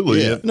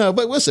 Absolutely. Yeah. No,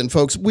 but listen,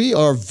 folks, we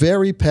are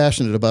very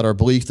passionate about our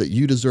belief that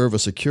you deserve a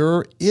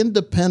secure,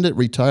 independent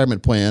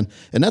retirement plan,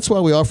 and that's why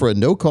we offer a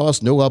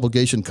no-cost,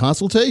 no-obligation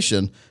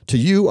consultation to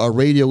you, our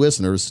radio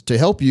listeners, to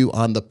help you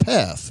on the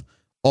path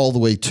all the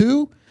way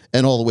to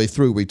and all the way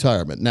through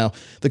retirement. Now,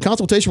 the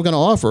consultation we're going to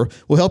offer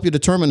will help you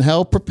determine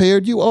how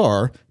prepared you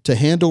are to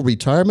handle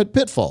retirement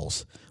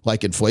pitfalls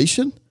like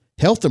inflation,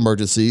 health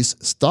emergencies,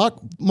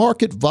 stock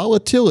market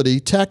volatility,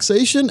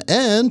 taxation,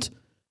 and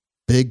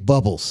big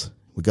bubbles.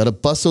 We got to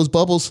bust those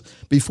bubbles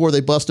before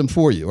they bust them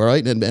for you, all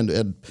right?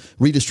 And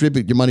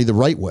redistribute your money the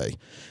right way.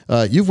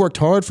 You've worked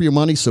hard for your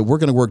money, so we're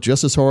going to work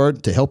just as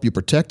hard to help you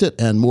protect it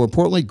and, more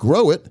importantly,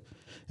 grow it.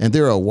 And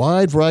there are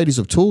wide varieties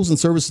of tools and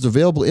services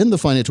available in the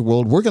financial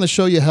world. We're going to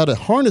show you how to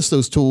harness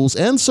those tools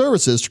and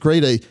services to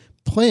create a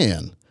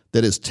plan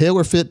that is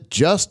tailor-fit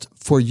just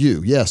for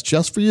you. Yes,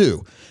 just for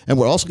you. And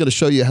we're also going to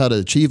show you how to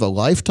achieve a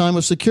lifetime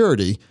of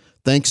security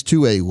thanks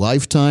to a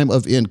lifetime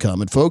of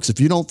income. And folks, if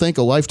you don't think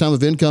a lifetime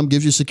of income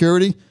gives you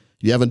security,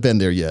 you haven't been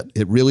there yet.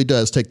 It really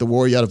does take the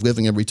worry out of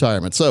living in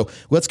retirement. So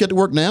let's get to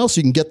work now so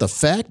you can get the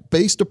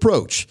fact-based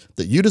approach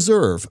that you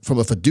deserve from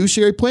a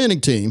fiduciary planning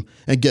team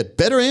and get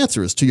better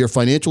answers to your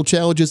financial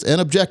challenges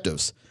and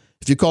objectives.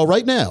 If you call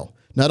right now,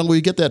 not only will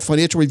you get that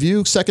financial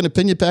review, second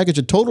opinion package,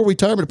 and total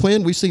retirement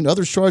plan we've seen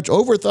others charge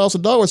over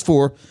 $1,000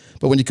 for,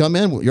 but when you come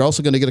in, you're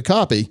also going to get a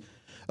copy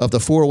of the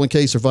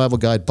 401k Survival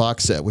Guide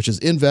box set, which is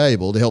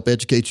invaluable to help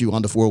educate you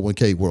on the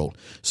 401k world.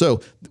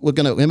 So we're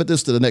going to limit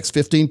this to the next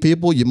 15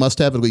 people. You must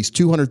have at least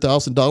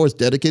 $200,000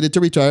 dedicated to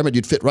retirement.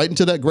 You'd fit right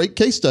into that great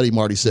case study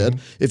Marty said.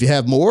 If you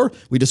have more,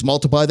 we just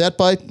multiply that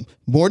by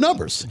more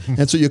numbers.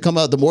 And so you come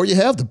out, the more you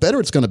have, the better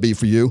it's going to be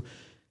for you.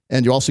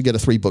 And you also get a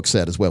 3-book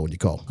set as well when you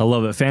call. I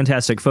love it.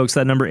 Fantastic. Folks,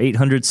 that number,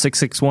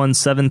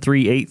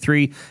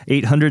 800-661-7383,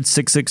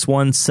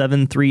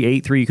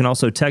 800-661-7383. You can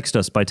also text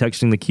us by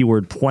texting the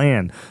keyword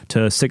PLAN to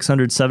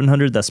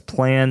 600-700. That's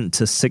PLAN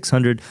to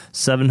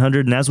 600-700.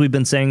 And as we've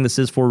been saying, this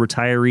is for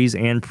retirees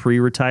and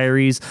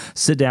pre-retirees.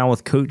 Sit down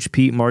with Coach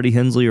Pete, Marty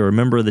Hensley, or a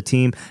member of the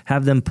team.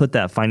 Have them put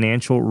that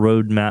financial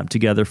roadmap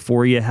together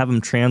for you. Have them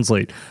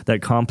translate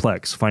that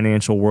complex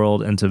financial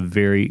world into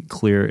very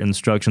clear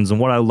instructions. And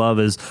what I love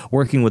is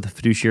working with a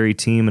fiduciary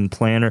team and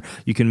planner,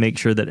 you can make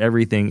sure that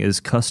everything is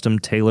custom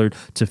tailored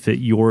to fit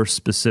your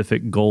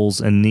specific goals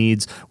and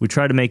needs. We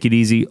try to make it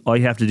easy. All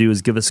you have to do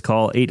is give us a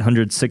call,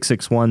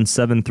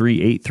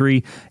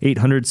 800-661-7383,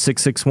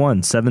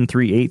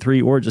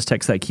 800-661-7383, or just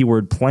text that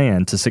keyword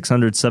PLAN to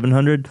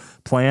 600-700,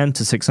 PLAN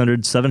to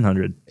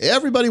 600-700.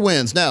 Everybody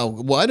wins. Now,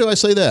 why do I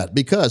say that?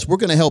 Because we're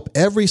going to help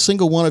every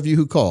single one of you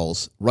who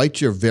calls write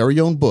your very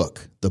own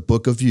book, The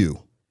Book of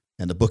You.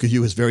 And the Book of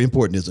You is very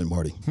important, isn't it,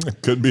 Marty?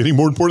 Couldn't be any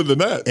more important than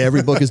that.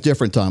 Every book is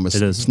different, Thomas.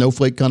 It is.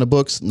 Snowflake kind of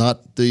books,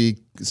 not the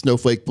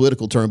snowflake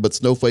political term, but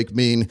snowflake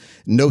mean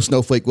no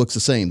snowflake looks the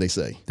same, they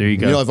say. There you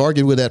go. You know, I've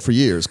argued with that for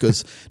years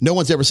because no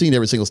one's ever seen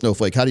every single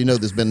snowflake. How do you know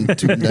there's been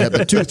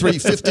 2, 3,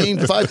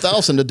 15,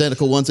 5,000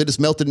 identical ones? They just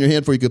melted in your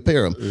hand before you could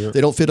compare them. Yeah.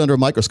 They don't fit under a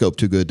microscope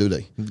too good, do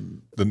they?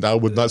 Then I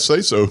would not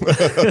say so.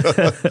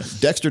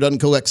 Dexter doesn't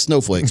collect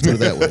snowflakes, put it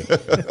that way.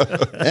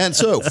 And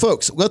so,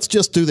 folks, let's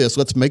just do this.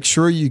 Let's make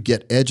sure you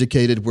get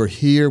educated. We're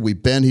here.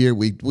 We've been here.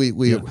 We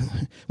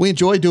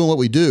enjoy doing what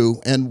we do.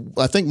 And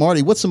I think,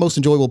 Marty, what's the most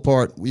enjoyable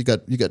part? You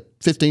got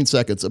 15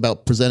 seconds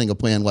about presenting a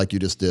plan like you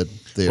just did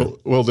there.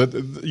 Well,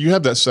 you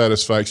have that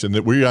satisfaction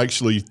that we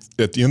actually,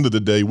 at the end of the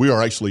day, we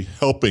are actually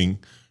helping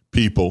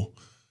people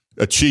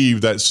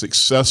achieve that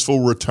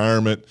successful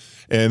retirement.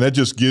 And that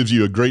just gives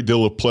you a great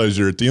deal of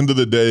pleasure. At the end of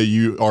the day,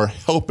 you are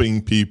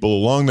helping people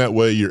along that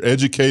way. You're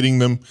educating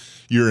them.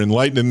 You're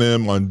enlightening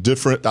them on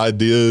different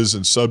ideas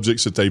and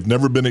subjects that they've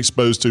never been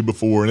exposed to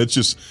before. And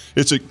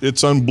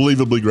it's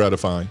unbelievably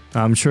gratifying.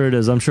 I'm sure it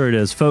is. I'm sure it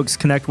is. Folks,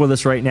 connect with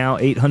us right now,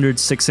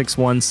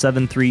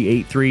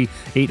 800-661-7383,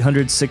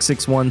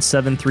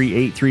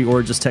 800-661-7383,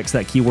 or just text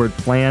that keyword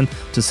PLAN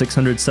to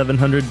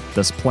 600-700.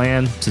 That's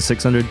PLAN to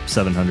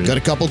 600-700. Got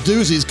a couple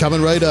doozies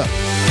coming right up.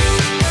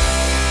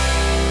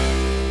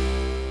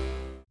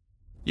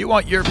 You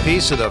want your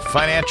piece of the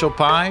financial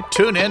pie?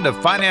 Tune in to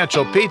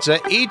Financial Pizza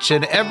each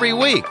and every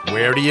week.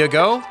 Where do you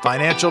go?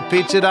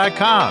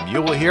 FinancialPizza.com.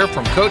 You will hear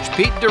from Coach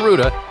Pete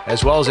D'Arruda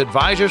as well as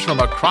advisors from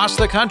across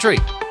the country.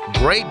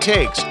 Great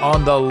takes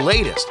on the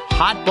latest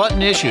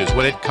hot-button issues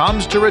when it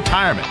comes to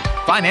retirement.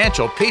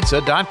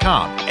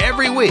 FinancialPizza.com.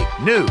 Every week,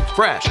 new,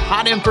 fresh,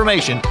 hot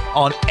information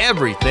on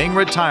everything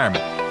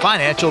retirement.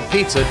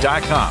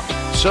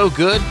 FinancialPizza.com. So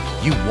good,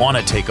 you want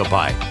to take a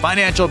bite.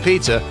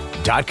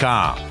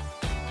 FinancialPizza.com.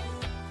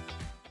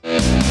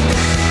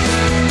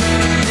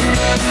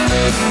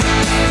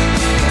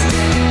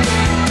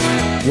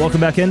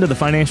 Welcome back into the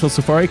Financial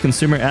Safari.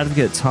 Consumer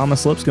advocate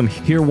Thomas Lipscomb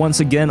here once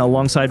again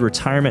alongside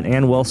retirement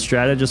and wealth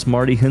strategist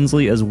Marty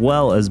Hensley, as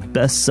well as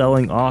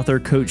best-selling author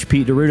Coach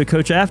Pete D'Arruda.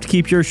 Coach, I have to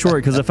keep yours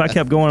short because if I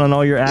kept going on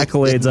all your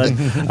accolades,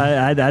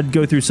 I'd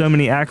go through so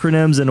many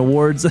acronyms and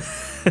awards.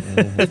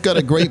 We've got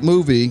a great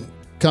movie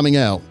coming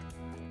out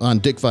on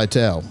Dick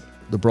Vitale,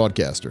 the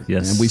broadcaster.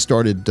 Yes. And we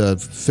started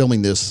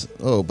filming this,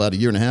 about a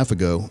year and a half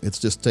ago. It's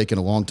just taken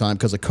a long time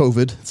because of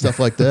COVID, stuff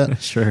like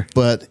that. Sure.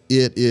 But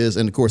it is,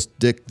 and of course,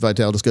 Dick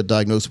Vitale just got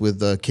diagnosed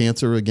with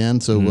cancer again.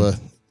 So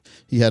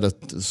he had a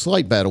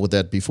slight battle with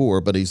that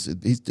before, but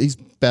he's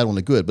battling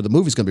it good. But the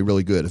movie's going to be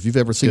really good. If you've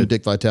ever seen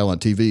Dick Vitale on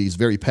TV, he's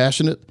very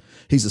passionate.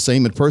 He's the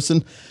same in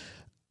person.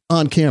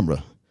 On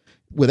camera.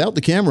 Without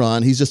the camera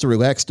on, he's just a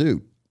relaxed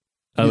dude.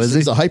 Oh,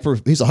 he's a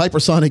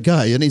hypersonic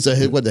guy, and he's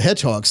the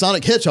hedgehog,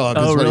 Sonic Hedgehog.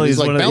 Oh, really? He's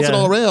like bouncing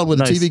all around when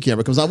nice. the TV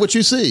camera comes on. What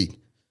you see,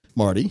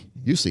 Marty?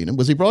 You've seen him.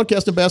 Was he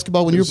broadcasting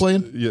basketball when you were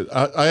playing? Yeah,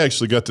 I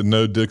actually got to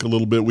know Dick a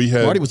little bit.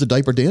 Marty was a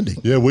diaper dandy.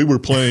 Yeah, we were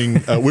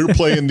playing. We were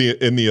playing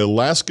in the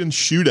Alaskan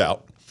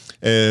Shootout,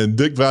 and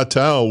Dick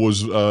Vitale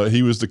was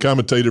he was the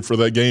commentator for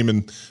that game,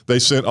 and they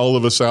sent all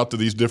of us out to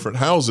these different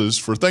houses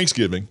for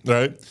Thanksgiving,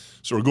 right?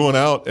 So we're going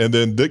out, and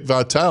then Dick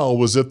Vitale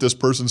was at this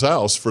person's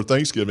house for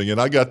Thanksgiving,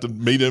 and I got to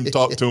meet him,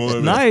 talk to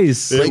him.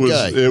 Nice.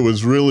 It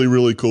was really,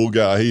 really cool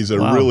guy. He's a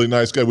really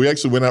nice guy. We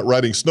actually went out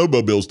riding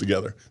snowmobiles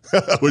together,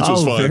 which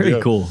was fun.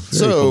 Very cool.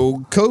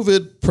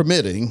 COVID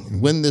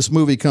permitting, when this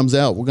movie comes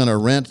out, we're going to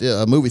rent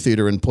a movie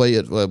theater and play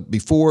it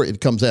before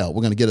it comes out.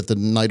 We're going to get it the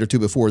night or two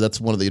before. That's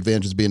one of the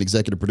advantages of being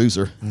executive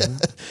producer.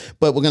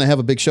 But we're going to have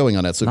a big showing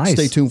on that. So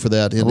stay tuned for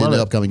that in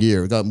the upcoming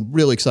year. I'm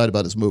really excited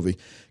about this movie.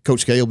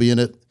 Coach K will be in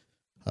it.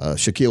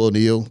 Shaquille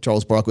O'Neal,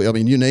 Charles Barkley. I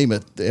mean, you name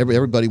it.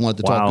 Everybody wanted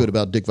to talk good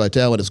about Dick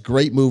Vitale. And it's a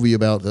great movie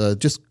about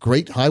just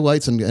great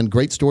highlights and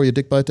great story of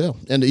Dick Vitale.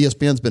 And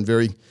ESPN's been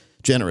very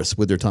generous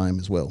with their time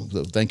as well.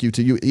 So thank you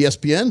to you,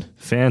 ESPN.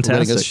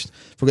 Fantastic.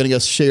 For letting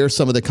us share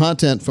some of the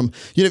content from,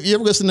 you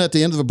ever listen at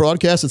the end of a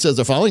broadcast, it says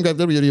the following, all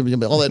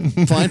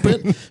that fine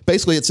print.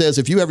 Basically, it says,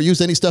 if you ever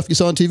use any stuff you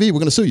saw on TV, we're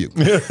going to sue you.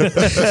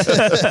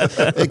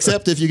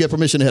 Except if you get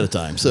permission ahead of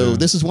time. So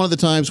this is one of the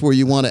times where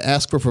you want to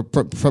ask for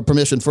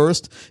permission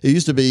first. It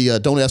used to be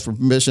don't ask for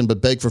permission,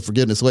 but beg for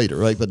forgiveness later,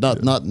 right? But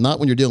not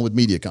when you're dealing with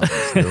media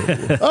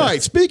companies. All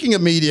right, speaking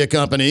of media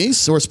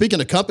companies, or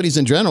speaking of companies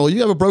in general, you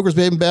have a broker's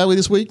behaving badly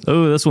this week?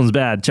 Oh, this one's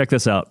bad. Check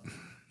this out.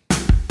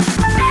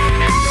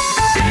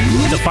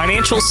 The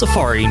Financial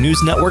Safari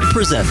News Network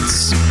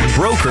presents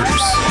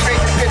Brokers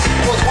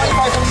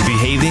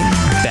Behaving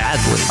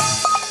Badly.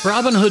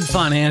 Robinhood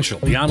Financial,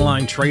 the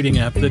online trading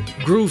app that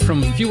grew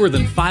from fewer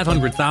than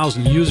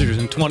 500,000 users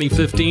in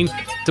 2015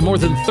 to more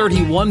than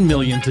 31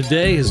 million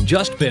today, has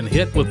just been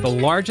hit with the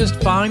largest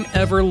fine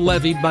ever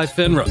levied by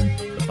FINRA,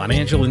 the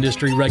Financial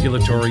Industry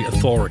Regulatory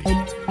Authority.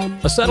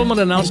 A settlement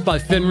announced by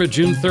FINRA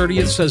June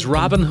 30th says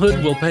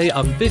Robinhood will pay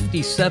a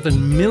 $57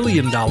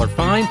 million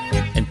fine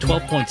and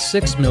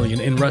 $12.6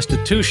 million in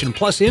restitution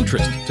plus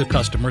interest to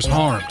customers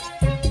harmed.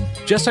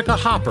 Jessica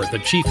Hopper, the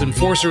chief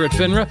enforcer at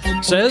FINRA,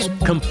 says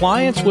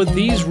compliance with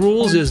these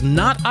rules is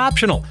not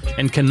optional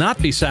and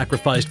cannot be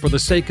sacrificed for the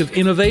sake of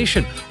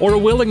innovation or a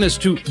willingness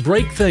to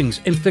break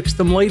things and fix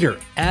them later,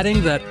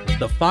 adding that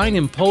the fine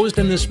imposed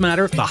in this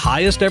matter, the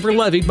highest ever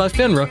levied by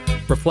FINRA,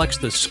 reflects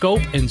the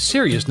scope and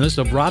seriousness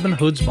of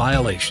Robinhood's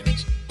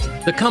violations.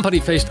 The company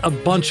faced a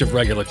bunch of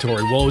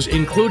regulatory woes,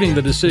 including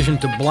the decision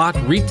to block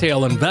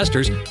retail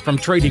investors from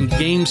trading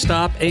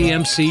GameStop,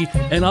 AMC,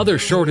 and other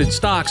shorted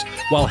stocks,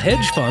 while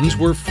hedge funds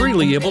were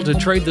freely able to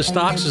trade the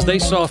stocks as they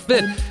saw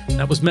fit.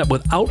 That was met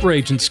with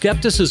outrage and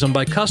skepticism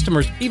by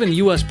customers, even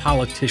U.S.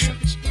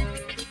 politicians.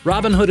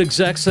 Robinhood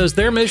exec says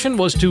their mission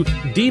was to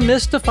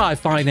demystify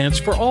finance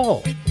for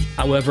all.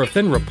 However,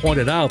 FINRA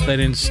pointed out that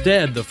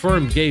instead the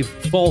firm gave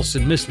false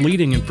and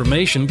misleading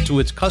information to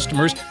its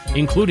customers,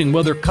 including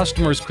whether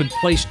customers could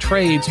place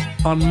trades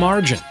on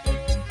margin.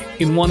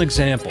 In one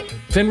example,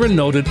 FINRA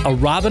noted a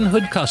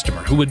Robinhood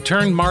customer who had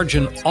turned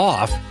margin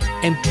off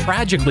and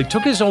tragically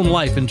took his own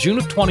life in June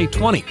of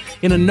 2020.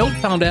 In a note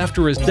found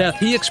after his death,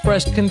 he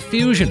expressed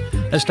confusion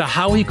as to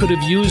how he could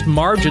have used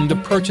margin to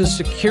purchase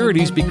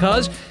securities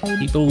because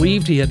he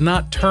believed he had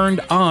not turned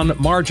on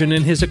margin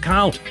in his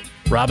account.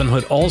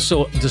 Robinhood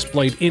also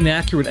displayed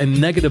inaccurate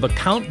and negative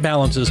account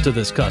balances to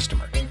this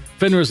customer.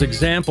 FINRA's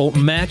example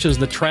matches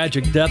the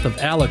tragic death of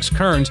Alex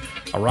Kearns,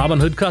 a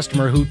Robinhood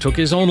customer who took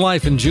his own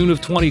life in June of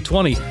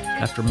 2020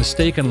 after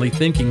mistakenly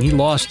thinking he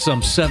lost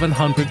some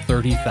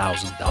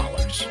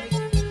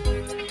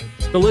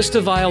 $730,000. The list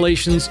of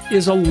violations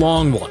is a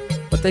long one,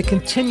 but they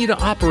continue to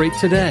operate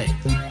today.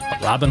 A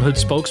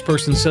Robinhood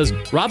spokesperson says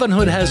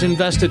Robinhood has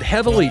invested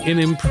heavily in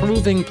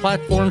improving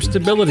platform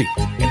stability,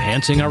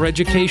 enhancing our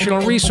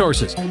educational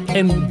resources,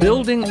 and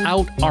building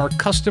out our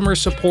customer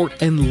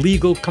support and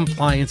legal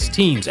compliance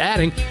teams,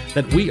 adding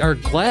that we are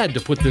glad to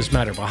put this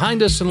matter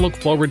behind us and look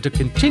forward to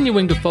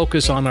continuing to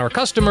focus on our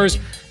customers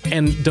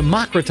and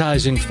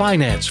democratizing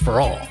finance for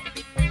all.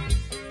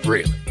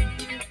 Really?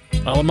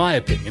 Well, in my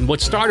opinion, what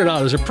started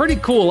out as a pretty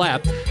cool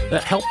app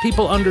that helped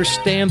people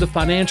understand the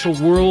financial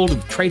world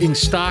of trading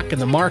stock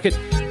and the market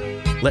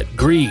let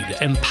greed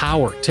and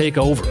power take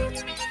over.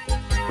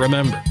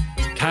 Remember,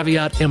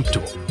 caveat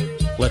emptor,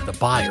 let the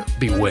buyer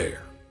beware.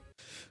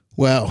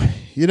 Wow.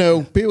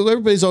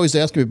 Everybody's always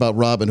asking me about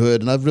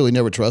Robinhood, and I've really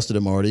never trusted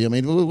them, Marty. I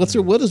mean,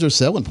 what is their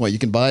selling point? You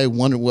can buy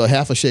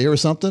half a share or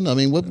something? I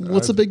mean,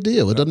 what's the big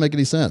deal? It doesn't make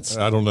any sense.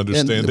 I don't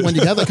understand it. When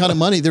you have that kind of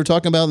money, they're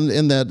talking about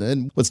in that,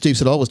 and what Steve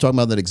Siddall was talking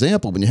about in that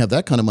example, when you have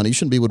that kind of money, you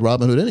shouldn't be with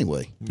Robinhood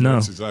anyway. No.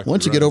 That's exactly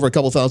Once you right. get over a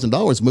couple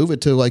 $1,000s, move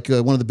it to like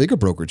one of the bigger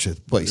brokerage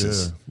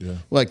places. Yeah.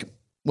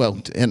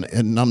 Well, and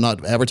I'm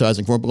not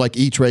advertising for it, but like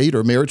E-Trade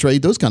or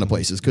Ameritrade, those kind of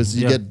places, because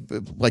you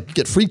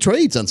get free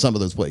trades on some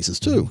of those places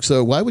too.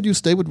 So why would you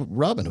stay with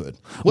Robinhood?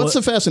 What's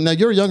the fascinating? Now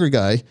you're a younger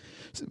guy.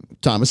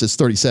 Thomas is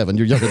 37.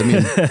 You're younger than me.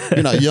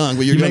 You're not young,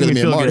 but you're younger than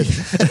me and Marty.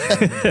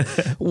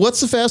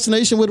 What's the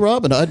fascination with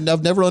Robinhood?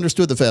 I've never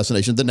understood the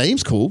fascination. The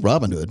name's cool,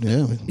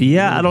 Robinhood.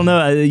 Yeah, I don't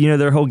know.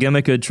 Their whole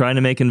gimmick of trying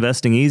to make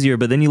investing easier,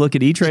 but then you look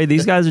at E-Trade.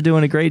 These guys are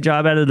doing a great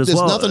job at it as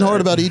well. There's nothing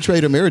hard about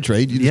E-Trade or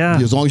Ameritrade.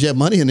 As long as you have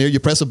money in there, you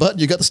press a button,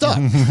 you got the stock.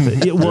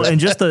 Well, and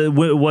just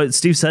what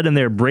Steve said in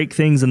there, break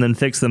things and then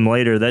fix them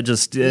later. That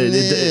just Not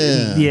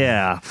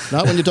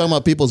when you're talking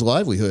about people's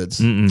livelihoods.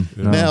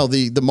 Now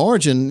the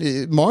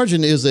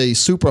margin is a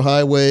super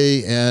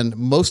highway, and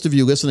most of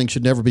you listening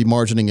should never be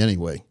margining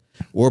anyway,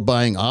 or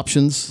buying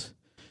options.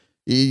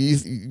 You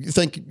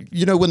think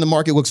when the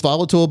market looks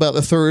volatile about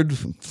the third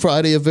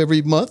Friday of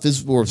every month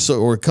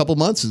or a couple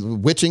months,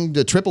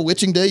 the triple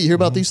witching day. You hear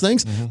about these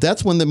things.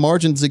 That's when the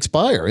margins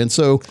expire, and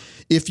so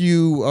if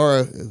you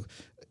are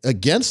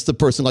against the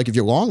person, like if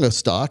you're long a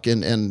stock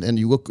and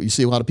you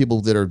see a lot of people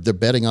they're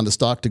betting on the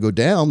stock to go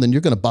down, then you're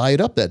going to buy it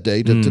up that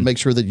day to make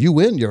sure that you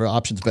win your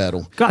options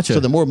battle. Gotcha. So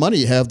the more money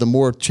you have, the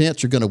more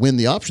chance you're going to win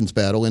the options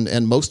battle.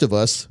 And most of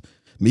us,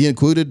 me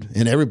included,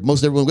 and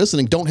most everyone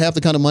listening, don't have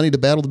the kind of money to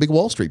battle the big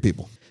Wall Street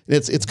people.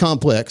 It's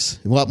complex,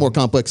 a lot more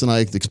complex than I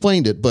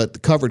explained it, but the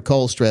covered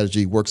call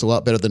strategy works a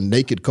lot better than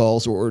naked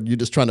calls, or you're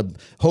just trying to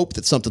hope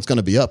that something's going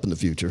to be up in the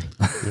future,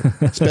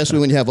 especially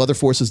when you have other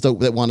forces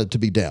that want it to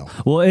be down.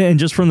 Well, and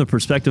just from the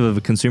perspective of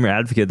a consumer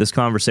advocate, this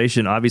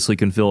conversation obviously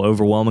can feel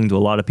overwhelming to a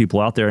lot of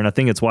people out there, and I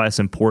think it's why it's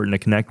important to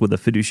connect with a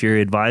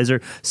fiduciary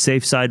advisor.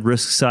 Safe side,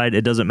 risk side,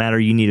 it doesn't matter.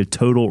 You need a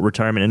total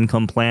retirement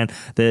income plan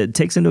that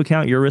takes into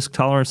account your risk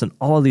tolerance and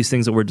all of these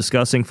things that we're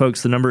discussing.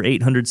 Folks, the number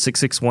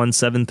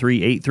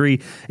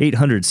 800-661-7383,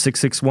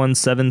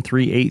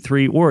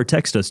 800-661-7383, or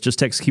text us. Just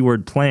text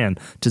keyword plan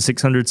to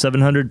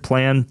 600-700,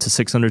 plan to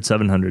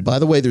 600-700. By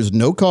the way, there's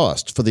no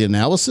cost for the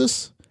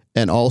analysis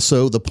and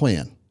also the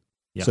plan.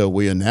 Yeah. So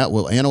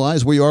we'll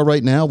analyze where you are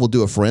right now. We'll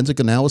do a forensic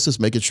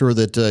analysis, making sure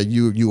that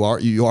you are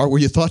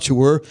where you thought you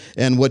were,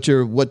 and what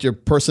your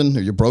person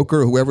or your broker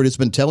or whoever it has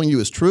been telling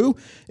you is true.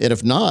 And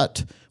if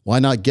not, why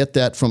not get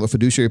that from a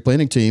fiduciary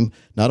planning team,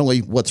 not only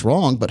what's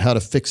wrong, but how to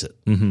fix it.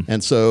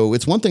 And so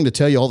it's one thing to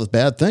tell you all the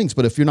bad things,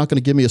 but if you're not going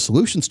to give me a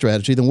solution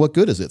strategy, then what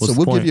good is it? So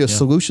we'll give you a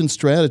solution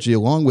strategy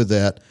along with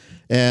that.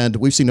 And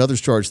we've seen others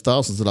charge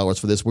thousands of dollars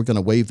for this. We're going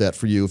to waive that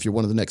for you if you're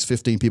one of the next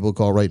 15 people who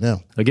call right now.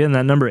 Again,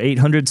 that number,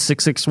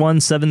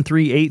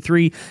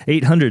 800-661-7383,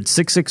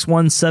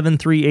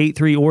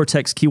 800-661-7383, or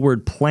text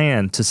keyword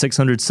plan to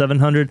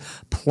 600-700,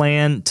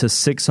 plan to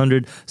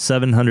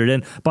 600-700.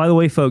 And by the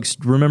way, folks,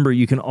 remember,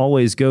 you can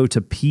always go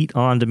to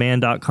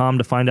PeteOnDemand.com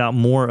to find out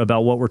more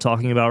about what we're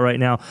talking about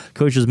right now.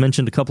 Coach has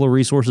mentioned a couple of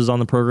resources on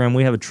the program.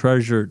 We have a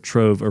treasure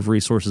trove of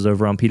resources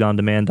over on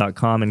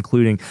PeteOnDemand.com,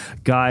 including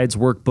guides,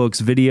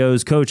 workbooks,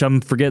 videos. Coach, I'm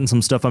forgetting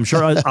some stuff. I'm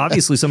sure,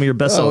 obviously, some of your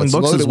best-selling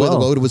books as well.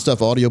 Loaded with stuff,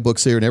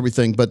 audiobooks here and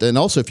everything. But then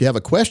also, if you have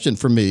a question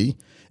for me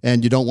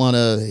and you don't want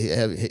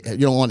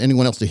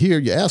anyone else to hear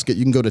you ask it,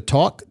 you can go to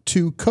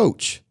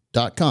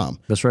talktocoach.com.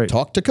 That's right.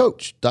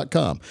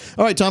 Talktocoach.com.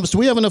 All right, Thomas, do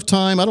we have enough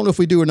time? I don't know if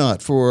we do or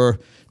not for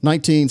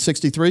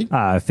 1963.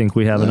 I think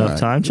we have enough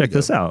time. Check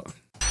this out.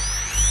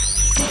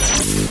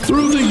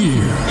 Through the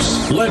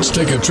years, let's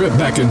take a trip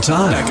back in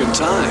time.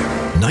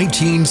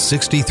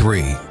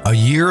 1963, a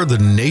year the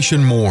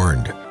nation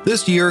mourned.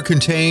 This year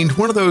contained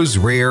one of those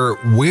rare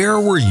 "where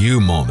were you"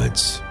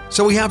 moments.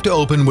 So we have to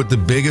open with the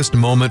biggest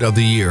moment of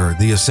the year,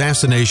 the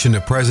assassination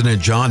of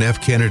President John F.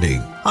 Kennedy.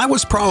 I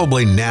was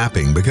probably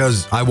napping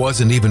because I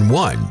wasn't even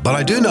one, but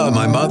I do know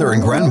my mother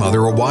and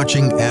grandmother were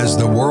watching as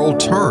the world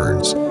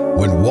turns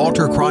when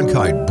Walter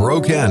Cronkite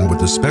broke in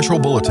with a special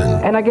bulletin.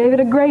 And I gave it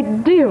a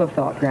great deal of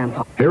thought,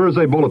 Grandpa. Here is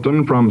a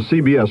bulletin from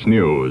CBS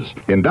News.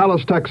 In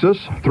Dallas, Texas,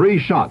 3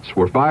 shots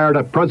were fired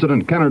at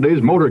President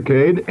Kennedy's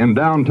motorcade in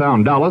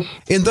downtown Dallas.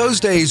 In those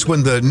days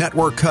when the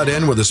network cut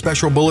in with a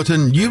special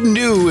bulletin, you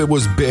knew it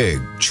was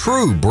big,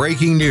 true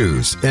breaking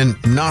news, and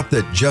not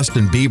that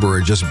Justin Bieber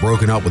had just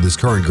broken up with his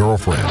current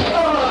girlfriend.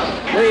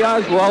 Lee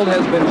Oswald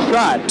has been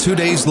shot. 2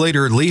 days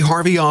later, Lee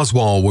Harvey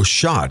Oswald was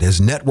shot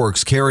as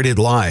networks carried it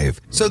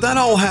live. So that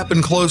all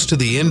happened close to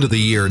the end of the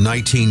year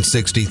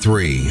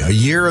 1963, a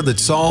year that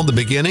saw the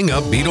beginning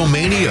of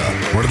Beatlemania.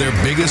 One of their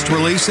biggest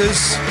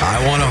releases,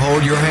 I Want to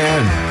Hold Your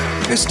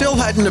Hand. It still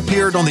hadn't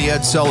appeared on the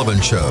Ed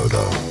Sullivan Show,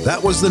 though.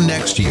 That was the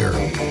next year.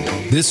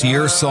 This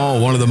year saw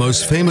one of the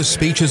most famous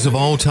speeches of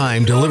all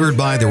time delivered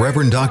by the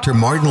Reverend Dr.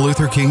 Martin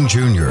Luther King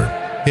Jr.,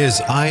 his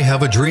I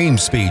Have a Dream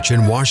speech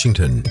in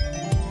Washington.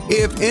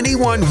 If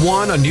anyone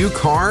won a new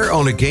car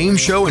on a game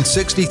show in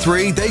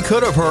 63, they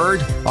could have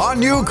heard, a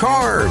new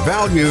car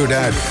valued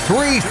at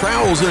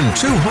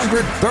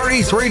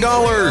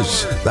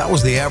 $3,233. That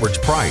was the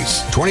average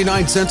price,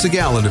 29 cents a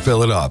gallon to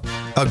fill it up.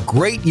 A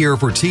great year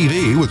for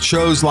TV with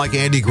shows like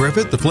Andy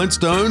Griffith, The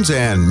Flintstones,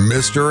 and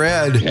Mr.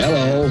 Ed.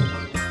 Hello,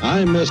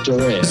 I'm Mr.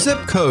 Ed. Zip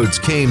codes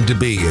came to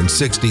be in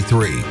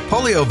 63.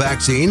 Polio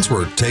vaccines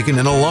were taken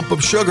in a lump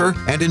of sugar,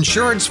 and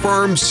insurance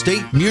firm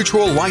State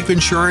Mutual Life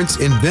Insurance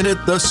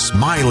invented the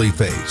smiley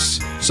face.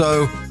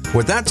 So,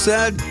 with that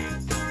said,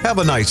 Have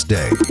a nice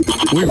day.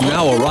 We've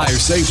now arrived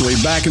safely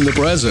back in the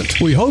present.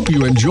 We hope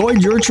you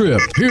enjoyed your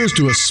trip. Here's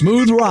to a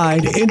smooth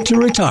ride into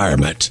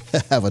retirement.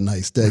 Have a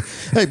nice day.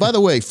 Hey, by the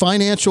way,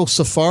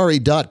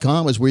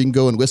 financialsafari.com is where you can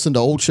go and listen to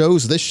old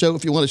shows. This show,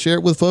 if you want to share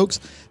it with folks.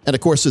 And,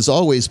 of course, as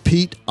always,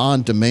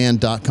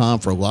 PeteOnDemand.com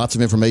for lots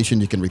of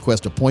information. You can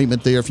request an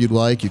appointment there if you'd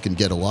like. You can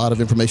get a lot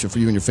of information for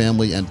you and your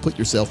family and put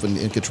yourself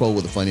in control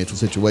of the financial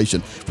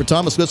situation. For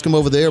Thomas Lipscomb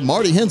over there,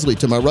 Marty Hensley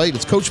to my right,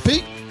 it's Coach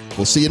Pete.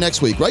 We'll see you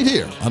next week right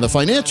here on the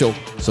Financial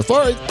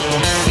Safari.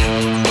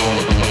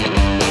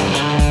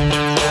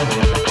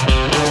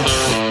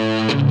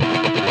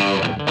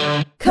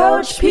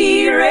 Coach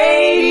P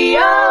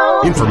Radio.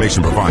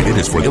 Information provided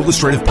is for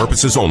illustrative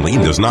purposes only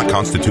and does not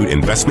constitute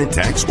investment,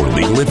 tax, or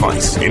legal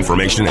advice.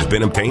 Information has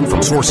been obtained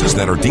from sources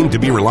that are deemed to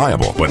be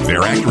reliable, but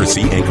their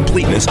accuracy and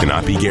completeness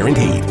cannot be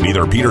guaranteed.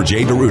 Neither Peter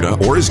J.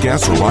 D'Arruda or his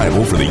guests are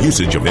liable for the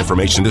usage of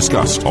information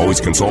discussed. Always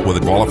consult with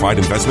a qualified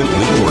investment,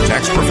 legal, or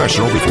tax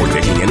professional before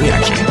taking any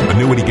action.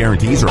 Annuity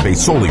guarantees are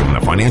based solely on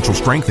the financial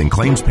strength and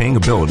claims-paying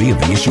ability of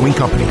the issuing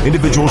company.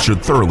 Individuals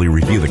should thoroughly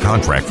review the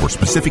contract for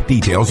specific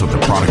details of the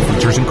product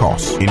features and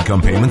costs.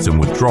 Income payments and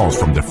withdrawals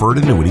from deferred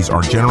annuities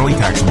are generally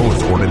taxable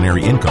as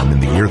ordinary income in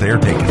the year they are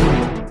taken.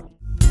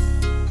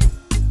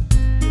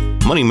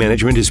 Money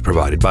management is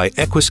provided by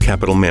Equus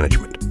Capital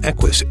Management.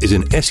 Equus is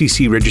an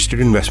SEC-registered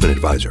investment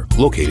advisor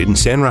located in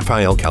San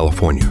Rafael,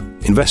 California.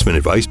 Investment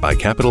advice by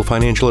Capital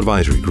Financial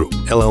Advisory Group,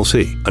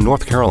 LLC, a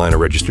North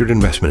Carolina-registered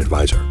investment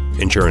advisor.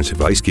 Insurance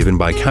advice given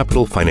by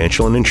Capital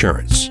Financial and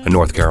Insurance, a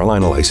North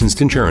Carolina-licensed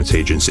insurance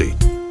agency.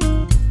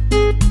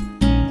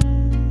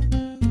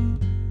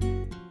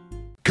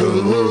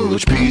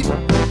 Coach Pete,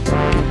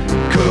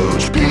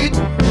 Coach Pete,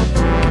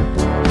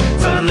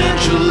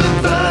 financial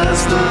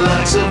advice, the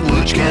likes of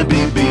which can't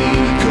be